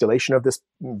an installation of this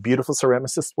beautiful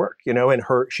ceramicist work, and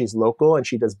she's local and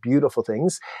she does beautiful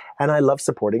things. And I love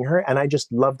supporting her. And I just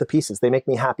love the pieces. They make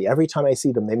me happy. Every time I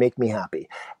see them, they make me happy.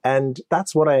 And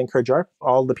that's what I encourage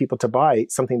all the people to buy,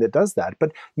 something that does that.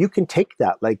 But you can take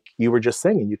that, like you were just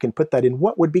saying, and you can put that in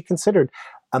what would be considered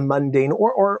a mundane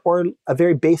or a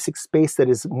very basic space that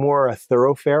is more a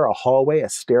thoroughfare, a hallway, a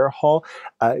stair hall,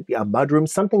 a mudroom,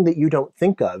 something that you don't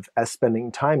think of as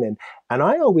spending time in. And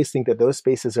I always think that those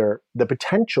spaces are the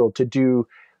potential to do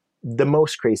the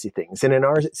most crazy things. And in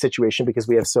our situation, because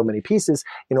we have so many pieces,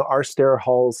 our stair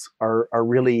halls are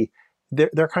really,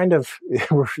 they're kind of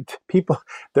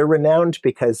they're renowned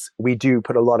because we do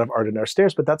put a lot of art in our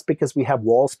stairs, but that's because we have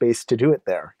wall space to do it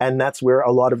there. And that's where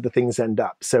a lot of the things end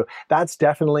up. So that's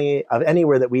definitely, of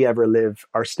anywhere that we ever live,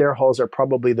 our stair halls are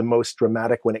probably the most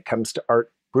dramatic when it comes to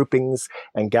art groupings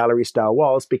and gallery style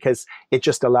walls, because it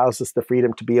just allows us the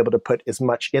freedom to be able to put as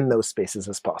much in those spaces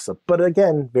as possible. But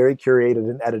again, very curated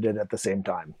and edited at the same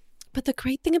time. But the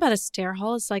great thing about a stair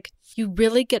hall is like you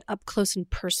really get up close and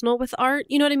personal with art.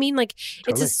 You know what I mean? Like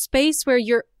It's a space where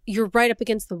you're right up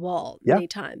against the wall many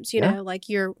times, you know, like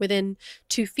you're within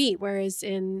 2 feet. Whereas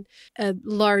in a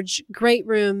large great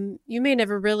room, you may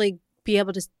never really be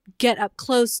able to get up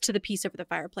close to the piece over the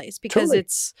fireplace because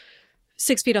it's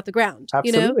 6 feet off the ground,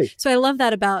 Absolutely. So I love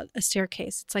that about a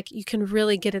staircase. It's like you can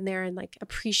really get in there and like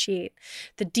appreciate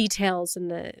the details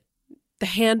and the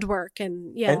handwork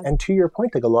and And to your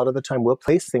point, like a lot of the time we'll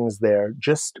place things there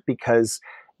just because,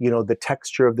 the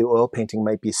texture of the oil painting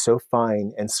might be so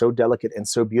fine and so delicate and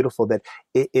so beautiful that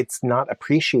it's not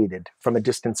appreciated from a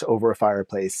distance over a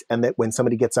fireplace. And that when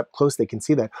somebody gets up close, they can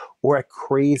see that. Or a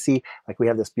crazy, like we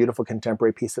have this beautiful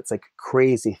contemporary piece that's like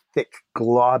crazy, thick,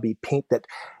 globby paint that,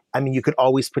 you could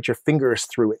always put your fingers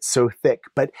through it, so thick.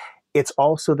 But it's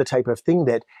also the type of thing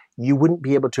that you wouldn't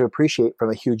be able to appreciate from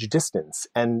a huge distance.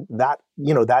 And that,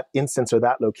 that instance or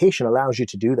that location allows you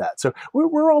to do that. So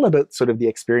we're all about sort of the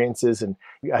experiences. And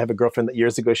I have a girlfriend that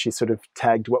years ago, she sort of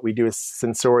tagged what we do as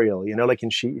sensorial,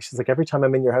 and she's like, every time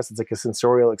I'm in your house, it's like a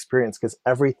sensorial experience because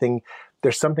everything,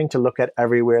 there's something to look at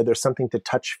everywhere. There's something to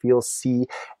touch, feel, see.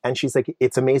 And she's like,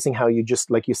 it's amazing how you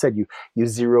just, like you said, you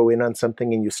zero in on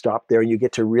something and you stop there and you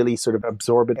get to really sort of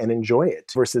absorb it and enjoy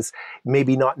it versus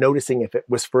maybe not noticing if it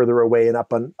was further away and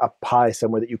up high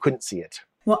somewhere that you couldn't see it.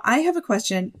 Well, I have a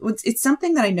question. It's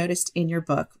something that I noticed in your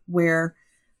book where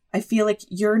I feel like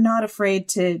you're not afraid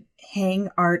to hang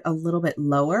art a little bit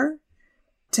lower,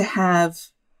 to have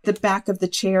the back of the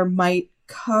chair might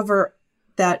cover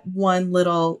that one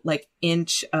little like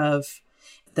inch of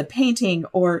the painting,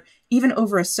 or even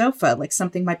over a sofa, like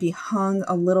something might be hung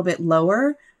a little bit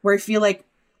lower, where I feel like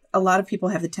a lot of people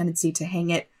have the tendency to hang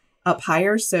it up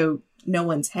higher so no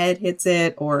one's head hits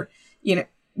it, or,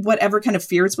 whatever kind of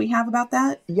fears we have about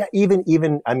that. Yeah,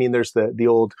 even I mean, there's the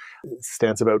old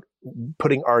stance about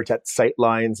putting art at sight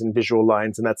lines and visual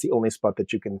lines, and that's the only spot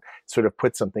that you can sort of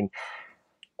put something.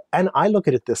 And I look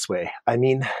at it this way. I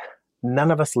mean, none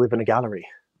of us live in a gallery.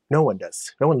 No one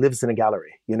does. No one lives in a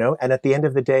gallery, And at the end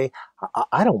of the day,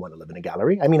 I don't want to live in a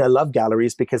gallery. I mean, I love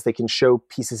galleries because they can show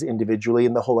pieces individually.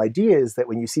 And the whole idea is that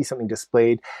when you see something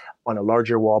displayed on a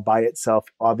larger wall by itself,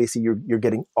 obviously you're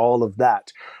getting all of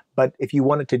that. But if you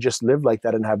wanted to just live like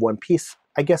that and have one piece,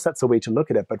 I guess that's the way to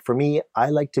look at it. But for me, I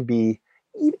like to be,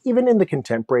 even in the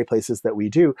contemporary places that we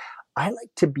do, I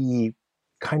like to be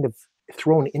kind of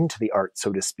thrown into the art,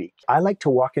 so to speak. I like to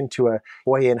walk into a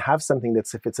foyer and have something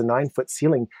that's, if it's a 9-foot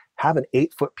ceiling, have an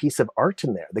 8-foot piece of art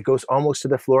in there that goes almost to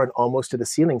the floor and almost to the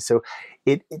ceiling. So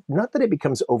it not that it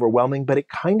becomes overwhelming, but it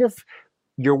kind of,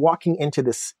 you're walking into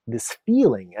this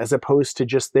feeling as opposed to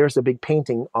just there's a big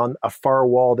painting on a far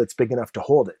wall that's big enough to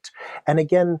hold it. And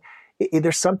again,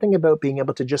 there's something about being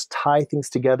able to just tie things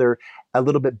together a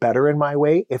little bit better in my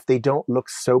way if they don't look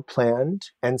so planned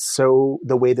and so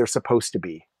the way they're supposed to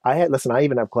be. I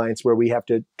even have clients where we have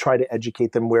to try to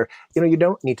educate them where, you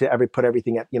don't need to ever put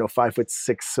everything at,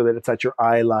 5'6" so that it's at your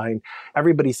eye line. I'm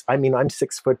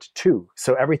 6'2",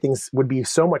 so everything's would be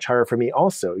so much higher for me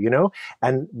also,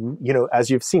 and, as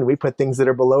you've seen, we put things that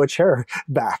are below a chair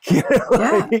back,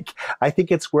 Yeah. I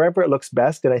think it's wherever it looks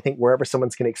best. And I think wherever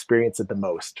someone's going to experience it the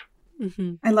most.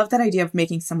 Mm-hmm. I love that idea of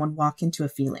making someone walk into a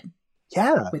feeling.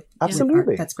 Yeah, absolutely. With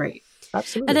art. That's great.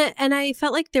 Absolutely. And I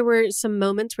felt like there were some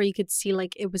moments where you could see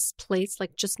like it was placed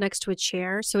like just next to a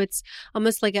chair. So it's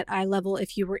almost like at eye level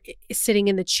if you were sitting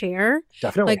in the chair.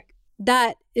 Definitely. Like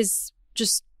that is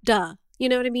just duh. You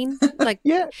know what I mean? Like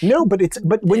yeah, no, but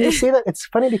when you say that, it's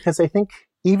funny because I think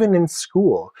even in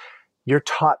school, you're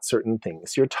taught certain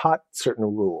things, you're taught certain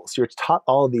rules, you're taught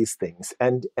all of these things.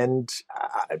 And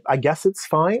I guess it's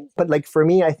fine. But like for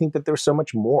me, I think that there's so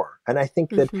much more. And I think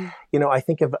that, I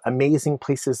think of amazing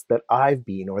places that I've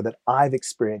been or that I've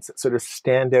experienced that sort of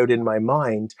stand out in my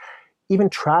mind, even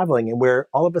traveling, and where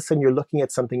all of a sudden you're looking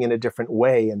at something in a different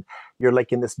way. And you're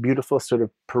like in this beautiful sort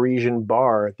of Parisian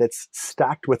bar that's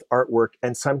stacked with artwork.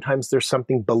 And sometimes there's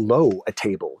something below a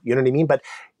table, you know what I mean? But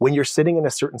when you're sitting in a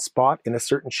certain spot, in a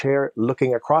certain chair,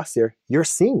 looking across there, you're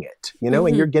seeing it,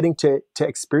 and you're getting to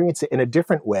experience it in a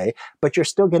different way, but you're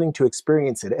still getting to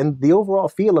experience it. And the overall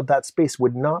feel of that space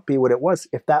would not be what it was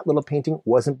if that little painting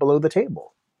wasn't below the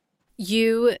table.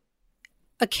 You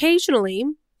occasionally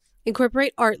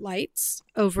incorporate art lights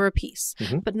over a piece,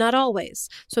 but not always.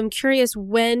 So I'm curious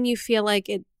when you feel like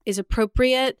it is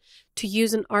appropriate to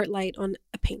use an art light on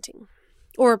a painting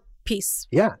or piece.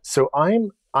 Yeah. So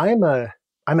I'm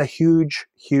a huge,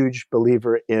 huge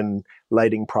believer in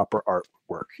lighting proper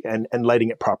artwork and lighting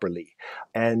it properly.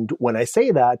 And when I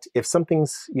say that, if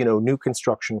something's, new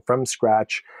construction from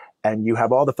scratch, and you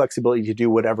have all the flexibility to do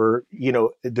whatever,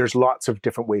 there's lots of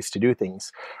different ways to do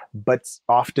things. But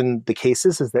often the case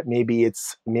is that maybe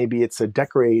it's a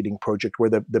decorating project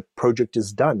where the project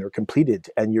is done or completed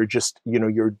and you're just,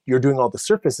 you're doing all the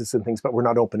surfaces and things, but we're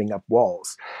not opening up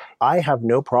walls. I have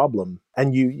no problem.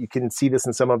 And you can see this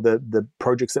in some of the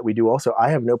projects that we do also. I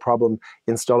have no problem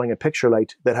installing a picture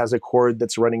light that has a cord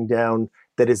that's running down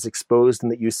that is exposed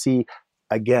and that you see.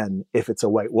 Again, if it's a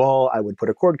white wall, I would put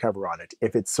a cord cover on it.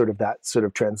 If it's sort of that sort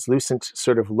of translucent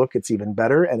sort of look, it's even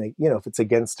better. And, if it's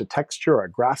against a texture or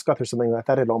a grass cloth or something like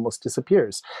that, it almost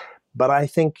disappears. But I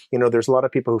think, there's a lot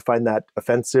of people who find that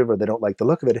offensive or they don't like the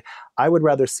look of it. I would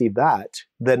rather see that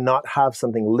than not have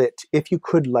something lit if you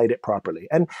could light it properly.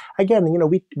 And again,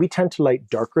 we tend to light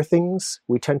darker things.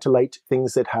 We tend to light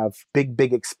things that have big,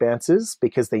 big expanses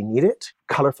because they need it.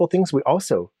 Colorful things we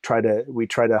also try to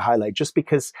highlight just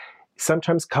because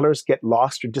sometimes colors get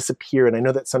lost or disappear. And I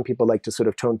know that some people like to sort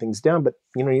of tone things down, but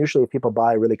usually if people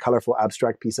buy a really colorful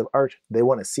abstract piece of art, they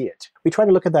want to see it. We try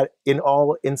to look at that in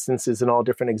all instances and all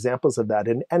different examples of that.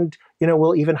 And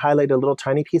we'll even highlight a little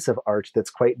tiny piece of art that's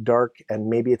quite dark, and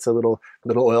maybe it's a little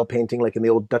oil painting like in the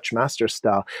old Dutch master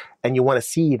style, and you want to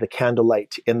see the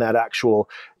candlelight in that actual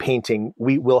painting.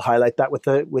 We will highlight that with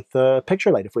the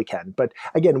picture light if we can. But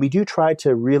again, we do try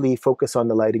to really focus on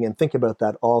the lighting and think about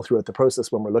that all throughout the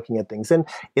process when we're looking at things. And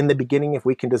in the beginning, if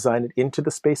we can design it into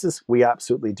the spaces, we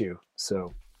absolutely do.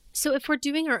 So if we're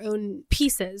doing our own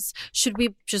pieces, should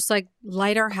we just like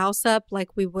light our house up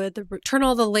like we would, turn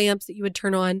all the lamps that you would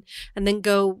turn on, and then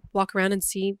go walk around and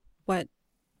see what?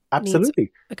 Absolutely.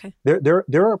 Needs? Okay.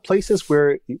 There are places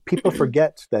where people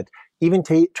forget that even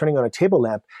turning on a table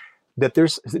lamp, that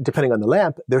there's, depending on the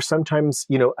lamp, there's sometimes,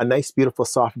 a nice, beautiful,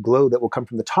 soft glow that will come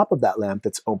from the top of that lamp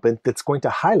that's open, that's going to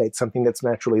highlight something that's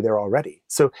naturally there already.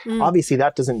 So obviously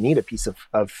that doesn't need a piece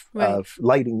of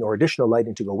lighting or additional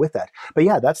lighting to go with that. But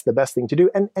yeah, that's the best thing to do.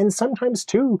 And sometimes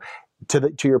too,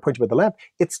 to your point about the lamp,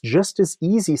 it's just as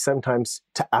easy sometimes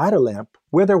to add a lamp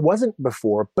where there wasn't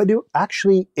before, but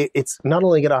it's not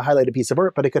only going to highlight a piece of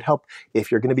art, but it could help if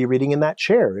you're going to be reading in that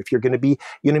chair, if you're going to be,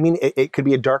 it could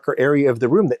be a darker area of the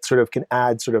room that sort of can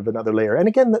add sort of another layer. And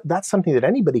again, that's something that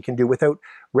anybody can do without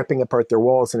ripping apart their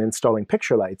walls and installing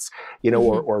picture lights,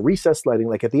 or recessed lighting.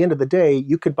 Like at the end of the day,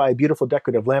 you could buy a beautiful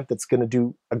decorative lamp that's going to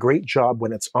do a great job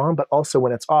when it's on, but also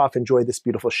when it's off, enjoy this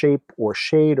beautiful shape or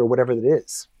shade or whatever it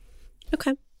is.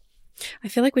 Okay. I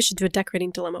feel like we should do a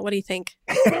decorating dilemma. What do you think?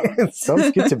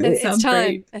 Sounds good to me. It's time.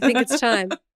 Great. I think it's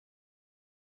time.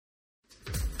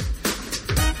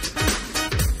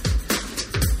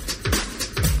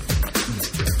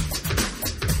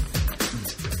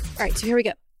 All right, so here we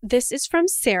go. This is from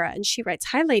Sarah, and she writes,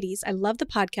 "Hi, ladies. I love the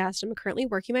podcast. I'm currently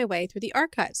working my way through the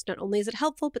archives. Not only is it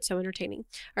helpful, but so entertaining."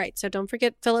 All right, so don't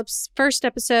forget Philip's first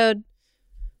episode.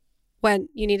 When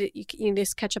you need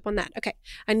to catch up on that. Okay.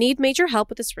 I need major help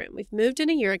with this room. We've moved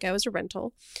in a year ago as a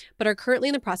rental, but are currently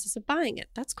in the process of buying it.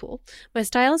 That's cool. My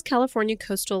style is California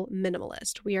coastal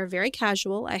minimalist. We are very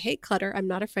casual. I hate clutter. I'm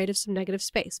not afraid of some negative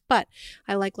space, but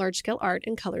I like large scale art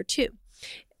and color too.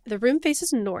 The room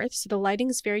faces north, so the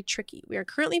lighting is very tricky. We are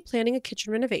currently planning a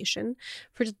kitchen renovation,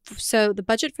 so the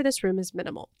budget for this room is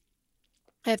minimal.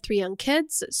 I have 3 young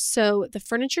kids, so the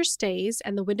furniture stays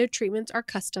and the window treatments are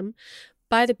custom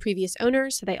by the previous owner,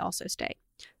 so they also stay.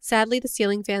 Sadly, the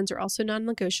ceiling fans are also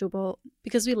non-negotiable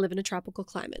because we live in a tropical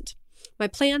climate. My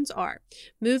plans are: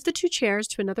 move the 2 chairs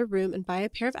to another room and buy a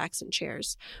pair of accent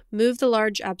chairs, move the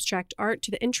large abstract art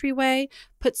to the entryway,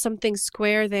 put something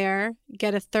square there,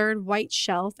 get a 3rd white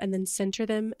shelf and then center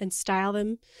them and style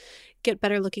them, get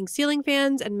better looking ceiling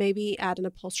fans, and maybe add an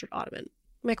upholstered ottoman.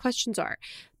 My questions are: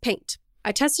 paint.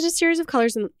 I tested a series of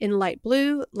colors in light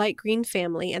blue, light green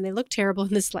family, and they look terrible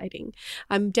in this lighting.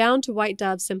 I'm down to White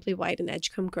Dove, Simply White, and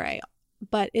Edgecombe Gray.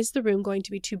 But is the room going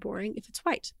to be too boring if it's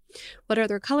white? What are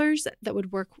other colors that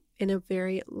would work in a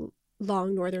very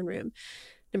long northern room?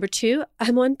 Number 2,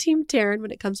 I'm on Team Taryn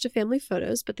when it comes to family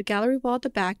photos, but the gallery wall at the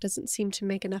back doesn't seem to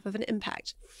make enough of an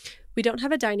impact. We don't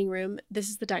have a dining room. This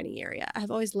is the dining area. I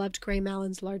have always loved Gray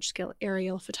Mallin's large-scale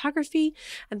aerial photography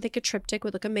and think a triptych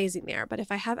would look amazing there. But if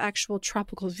I have actual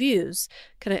tropical views,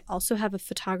 could I also have a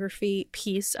photography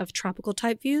piece of tropical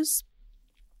type views?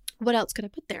 What else could I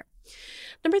put there?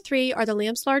 Number 3, are the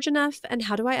lamps large enough, and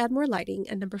how do I add more lighting?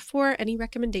 And number 4, any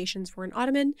recommendations for an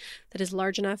ottoman that is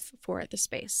large enough for the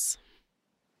space?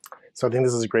 So I think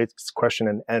this is a great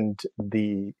question, and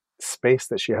the space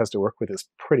that she has to work with is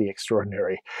pretty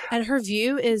extraordinary. And her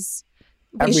view is,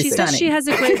 when everything. she says she has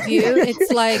a great view,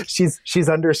 it's like she's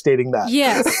understating that.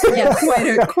 Yes,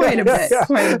 quite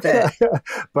a bit.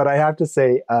 But I have to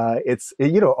say, it's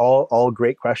all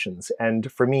great questions.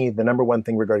 And for me, the number one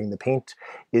thing regarding the paint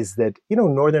is that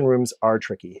northern rooms are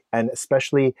tricky, and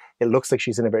especially it looks like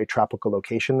she's in a very tropical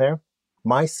location there.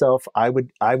 Myself, I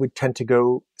would tend to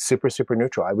go super, super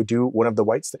neutral. I would do one of the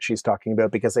whites that she's talking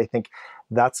about because I think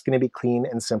that's going to be clean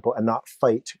and simple and not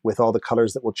fight with all the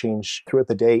colors that will change throughout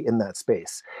the day in that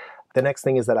space. The next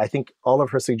thing is that I think all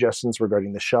of her suggestions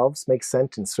regarding the shelves make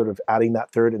sense and sort of adding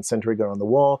that 3rd and centering it on the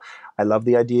wall. I love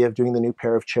the idea of doing the new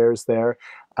pair of chairs there.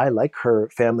 I like her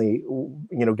family,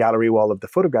 gallery wall of the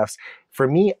photographs. For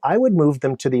me, I would move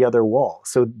them to the other wall.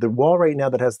 So the wall right now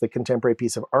that has the contemporary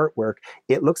piece of artwork,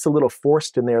 it looks a little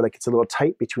forced in there, like it's a little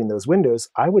tight between those windows.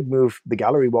 I would move the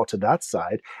gallery wall to that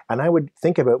side, and I would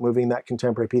think about moving that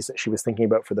contemporary piece that she was thinking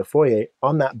about for the foyer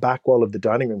on that back wall of the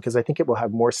dining room, because I think it will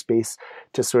have more space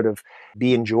to sort of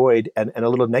be enjoyed and a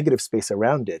little negative space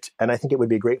around it. And I think it would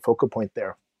be a great focal point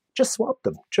there. just swap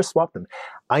them. Just swap them.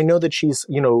 I know that she's,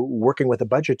 working with a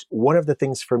budget. One of the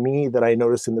things for me that I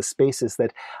notice in the space is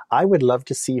that I would love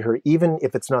to see her, even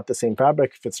if it's not the same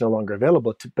fabric, if it's no longer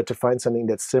available, but to find something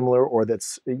that's similar or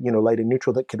that's, light and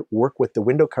neutral that could work with the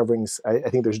window coverings. I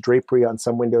think there's drapery on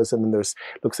some windows, and then there's,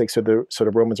 looks like sort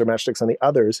of Romans or matchsticks on the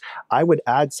others. I would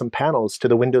add some panels to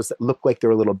the windows that look like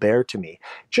they're a little bare to me,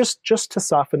 just to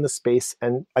soften the space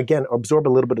and, again, absorb a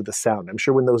little bit of the sound. I'm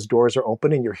sure when those doors are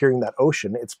open and you're hearing that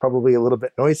ocean, it's probably a little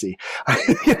bit noisy.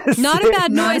 Not a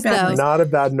bad noise, though. Not a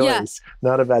bad noise. Yeah.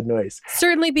 Not a bad noise.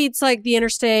 Certainly beats like the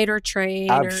interstate or train.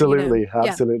 Absolutely. Or,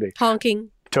 absolutely.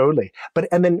 Honking. Totally.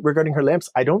 And then regarding her lamps,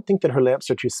 I don't think that her lamps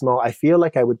are too small. I feel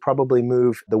like I would probably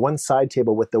move the one side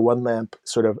table with the one lamp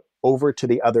sort of over to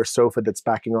the other sofa that's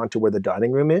backing onto where the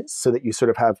dining room is, so that you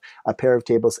sort of have a pair of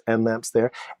tables and lamps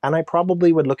there. And I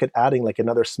probably would look at adding like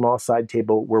another small side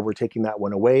table where we're taking that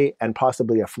one away, and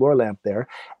possibly a floor lamp there.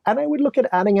 And I would look at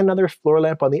adding another floor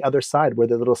lamp on the other side where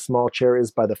the little small chair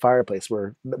is by the fireplace,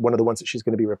 where one of the ones that she's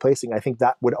going to be replacing. I think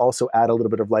that would also add a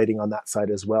little bit of lighting on that side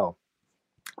as well.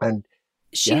 And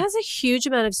she has a huge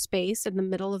amount of space in the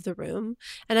middle of the room.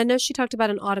 And I know she talked about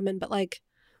an ottoman, but like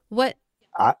what?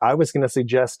 I was going to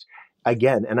suggest,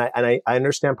 again, and I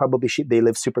understand probably they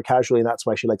live super casually and that's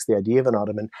why she likes the idea of an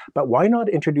ottoman, but why not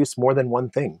introduce more than one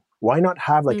thing? Why not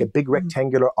have like a big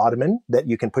rectangular ottoman that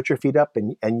you can put your feet up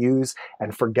and use,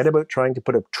 and forget about trying to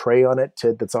put a tray on it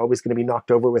that's always going to be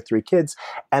knocked over with 3 kids.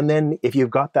 And then if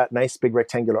you've got that nice big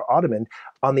rectangular ottoman,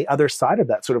 on the other side of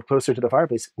that, sort of closer to the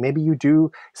fireplace, maybe you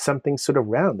do something sort of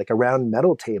round, like a round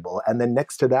metal table. And then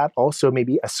next to that, also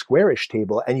maybe a squarish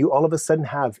table. And you all of a sudden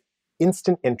have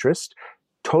instant interest,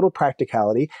 total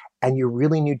practicality, and you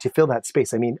really need to fill that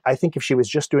space. I mean, I think if she was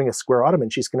just doing a square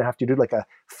ottoman, she's going to have to do like a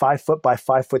 5 foot by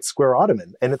 5 foot square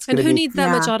ottoman. And it's going to be... who needs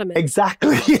that much ottoman?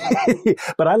 Exactly.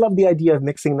 But I love the idea of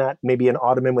mixing that, maybe an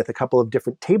ottoman with a couple of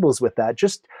different tables with that,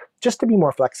 just to be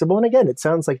more flexible. And again, it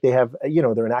sounds like they have,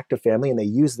 they're an active family and they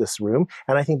use this room.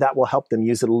 And I think that will help them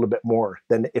use it a little bit more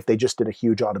than if they just did a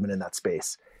huge ottoman in that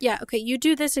space. Yeah. Okay. You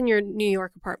do this in your New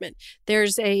York apartment.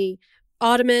 There's a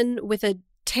ottoman with a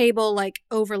table like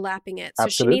overlapping it. So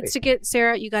Absolutely. She needs to get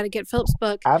Sarah, you got to get Philip's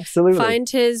book. Absolutely. Find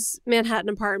his Manhattan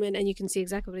apartment and you can see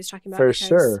exactly what he's talking about. For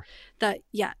sure.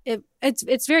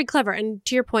 It's very clever. And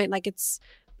to your point, like it's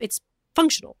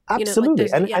functional.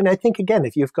 Absolutely. And I think, again,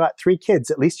 if you've got 3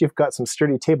 kids, at least you've got some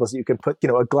sturdy tables that you can put,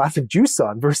 a glass of juice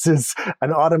on, versus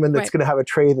an ottoman that's going to have a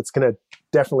tray that's going to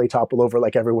definitely topple over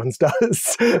like everyone's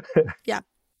does.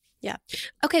 Yeah.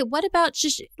 Okay. What about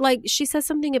just like she says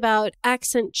something about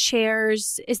accent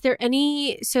chairs? Is there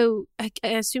any? So I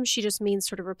assume she just means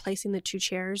sort of replacing the 2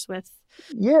 chairs with.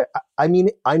 Yeah, I mean,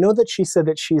 I know that she said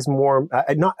that she's more,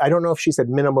 I don't know if she said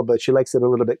minimal, but she likes it a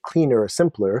little bit cleaner or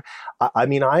simpler. I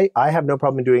mean, I have no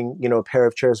problem doing, a pair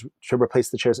of chairs to replace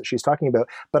the chairs that she's talking about,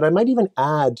 but I might even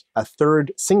add a 3rd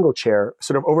single chair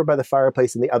sort of over by the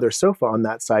fireplace and the other sofa on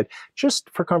that side, just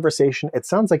for conversation. It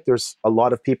sounds like there's a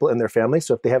lot of people in their family,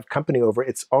 so if they have company over,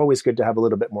 it's always good to have a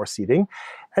little bit more seating.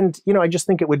 And, I just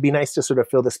think it would be nice to sort of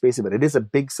fill the space of it. It is a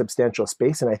big, substantial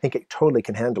space, and I think it totally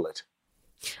can handle it.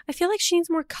 I feel like she needs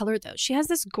more color, though. She has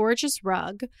this gorgeous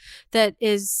rug that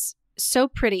is so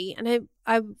pretty, and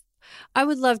I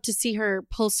would love to see her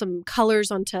pull some colors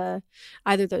onto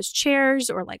either those chairs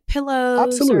or like pillows.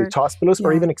 Absolutely, toss pillows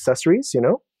or even accessories,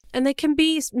 And they can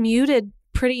be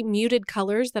pretty muted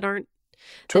colors that aren't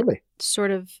totally sort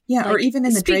of or even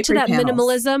in the speak to that panels.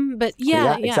 minimalism. But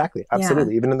yeah, exactly,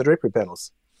 absolutely, even in the drapery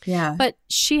panels. Yeah, but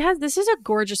this is a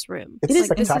gorgeous room. It is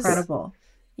incredible.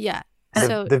 Yeah.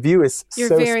 So the view is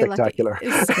so spectacular.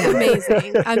 It's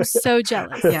amazing. I'm so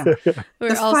jealous. Yeah.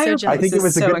 We're all so jealous. I think it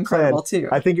was a good plan. Too.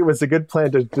 I think it was a good plan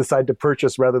to decide to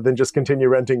purchase rather than just continue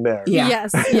renting there. Yeah.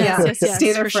 Yes.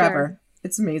 Stay there forever. Sure.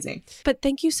 It's amazing. But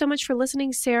thank you so much for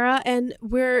listening, Sarah. And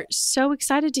we're so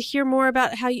excited to hear more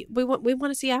about how we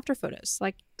want to see after photos.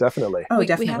 Like definitely. We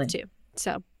have to.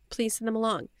 So please send them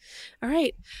along. All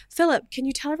right. Philip, can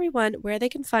you tell everyone where they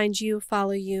can find you,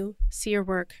 follow you, see your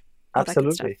work?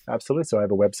 Absolutely. So I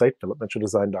have a website,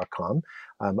 philipmitchelldesign.com.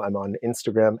 I'm on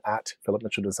Instagram at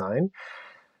philipmitchelldesign.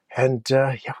 And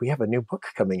we have a new book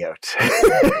coming out.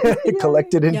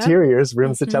 Collected Interiors,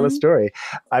 Rooms to Tell a Story.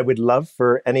 I would love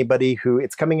for anybody who,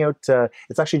 it's coming out,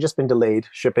 it's actually just been delayed,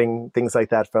 shipping, things like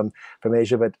that from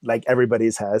Asia, but like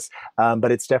everybody's has.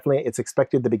 But it's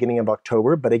expected the beginning of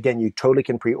October. But again, you totally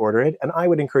can pre-order it. And I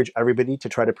would encourage everybody to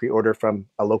try to pre-order from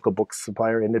a local book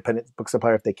supplier, independent book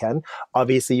supplier if they can.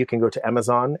 Obviously, you can go to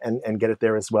Amazon and get it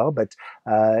there as well. But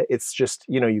it's just,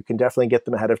 you can definitely get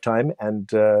them ahead of time. And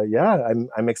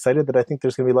I'm excited that I think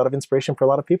there's going to be a lot of inspiration for a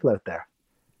lot of people out there.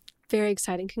 Very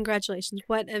exciting. Congratulations.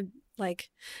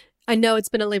 I know it's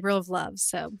been a labor of love,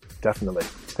 so. Definitely.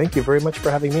 Thank you very much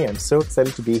for having me. I'm so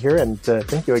excited to be here, and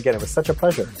thank you again. It was such a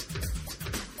pleasure.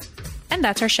 And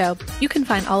that's our show. You can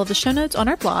find all of the show notes on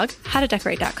our blog,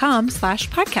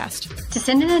 howtodecorate.com/podcast. To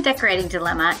send in a decorating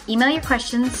dilemma, email your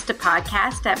questions to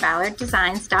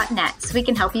podcast@ballarddesigns.net so we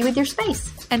can help you with your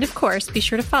space. And of course, be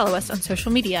sure to follow us on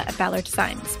social media at Ballard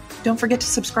Designs. Don't forget to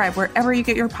subscribe wherever you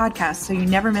get your podcasts so you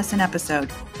never miss an episode.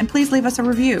 And please leave us a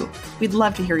review. We'd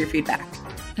love to hear your feedback.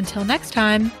 Until next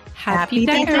time, happy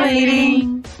Happy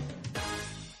decorating!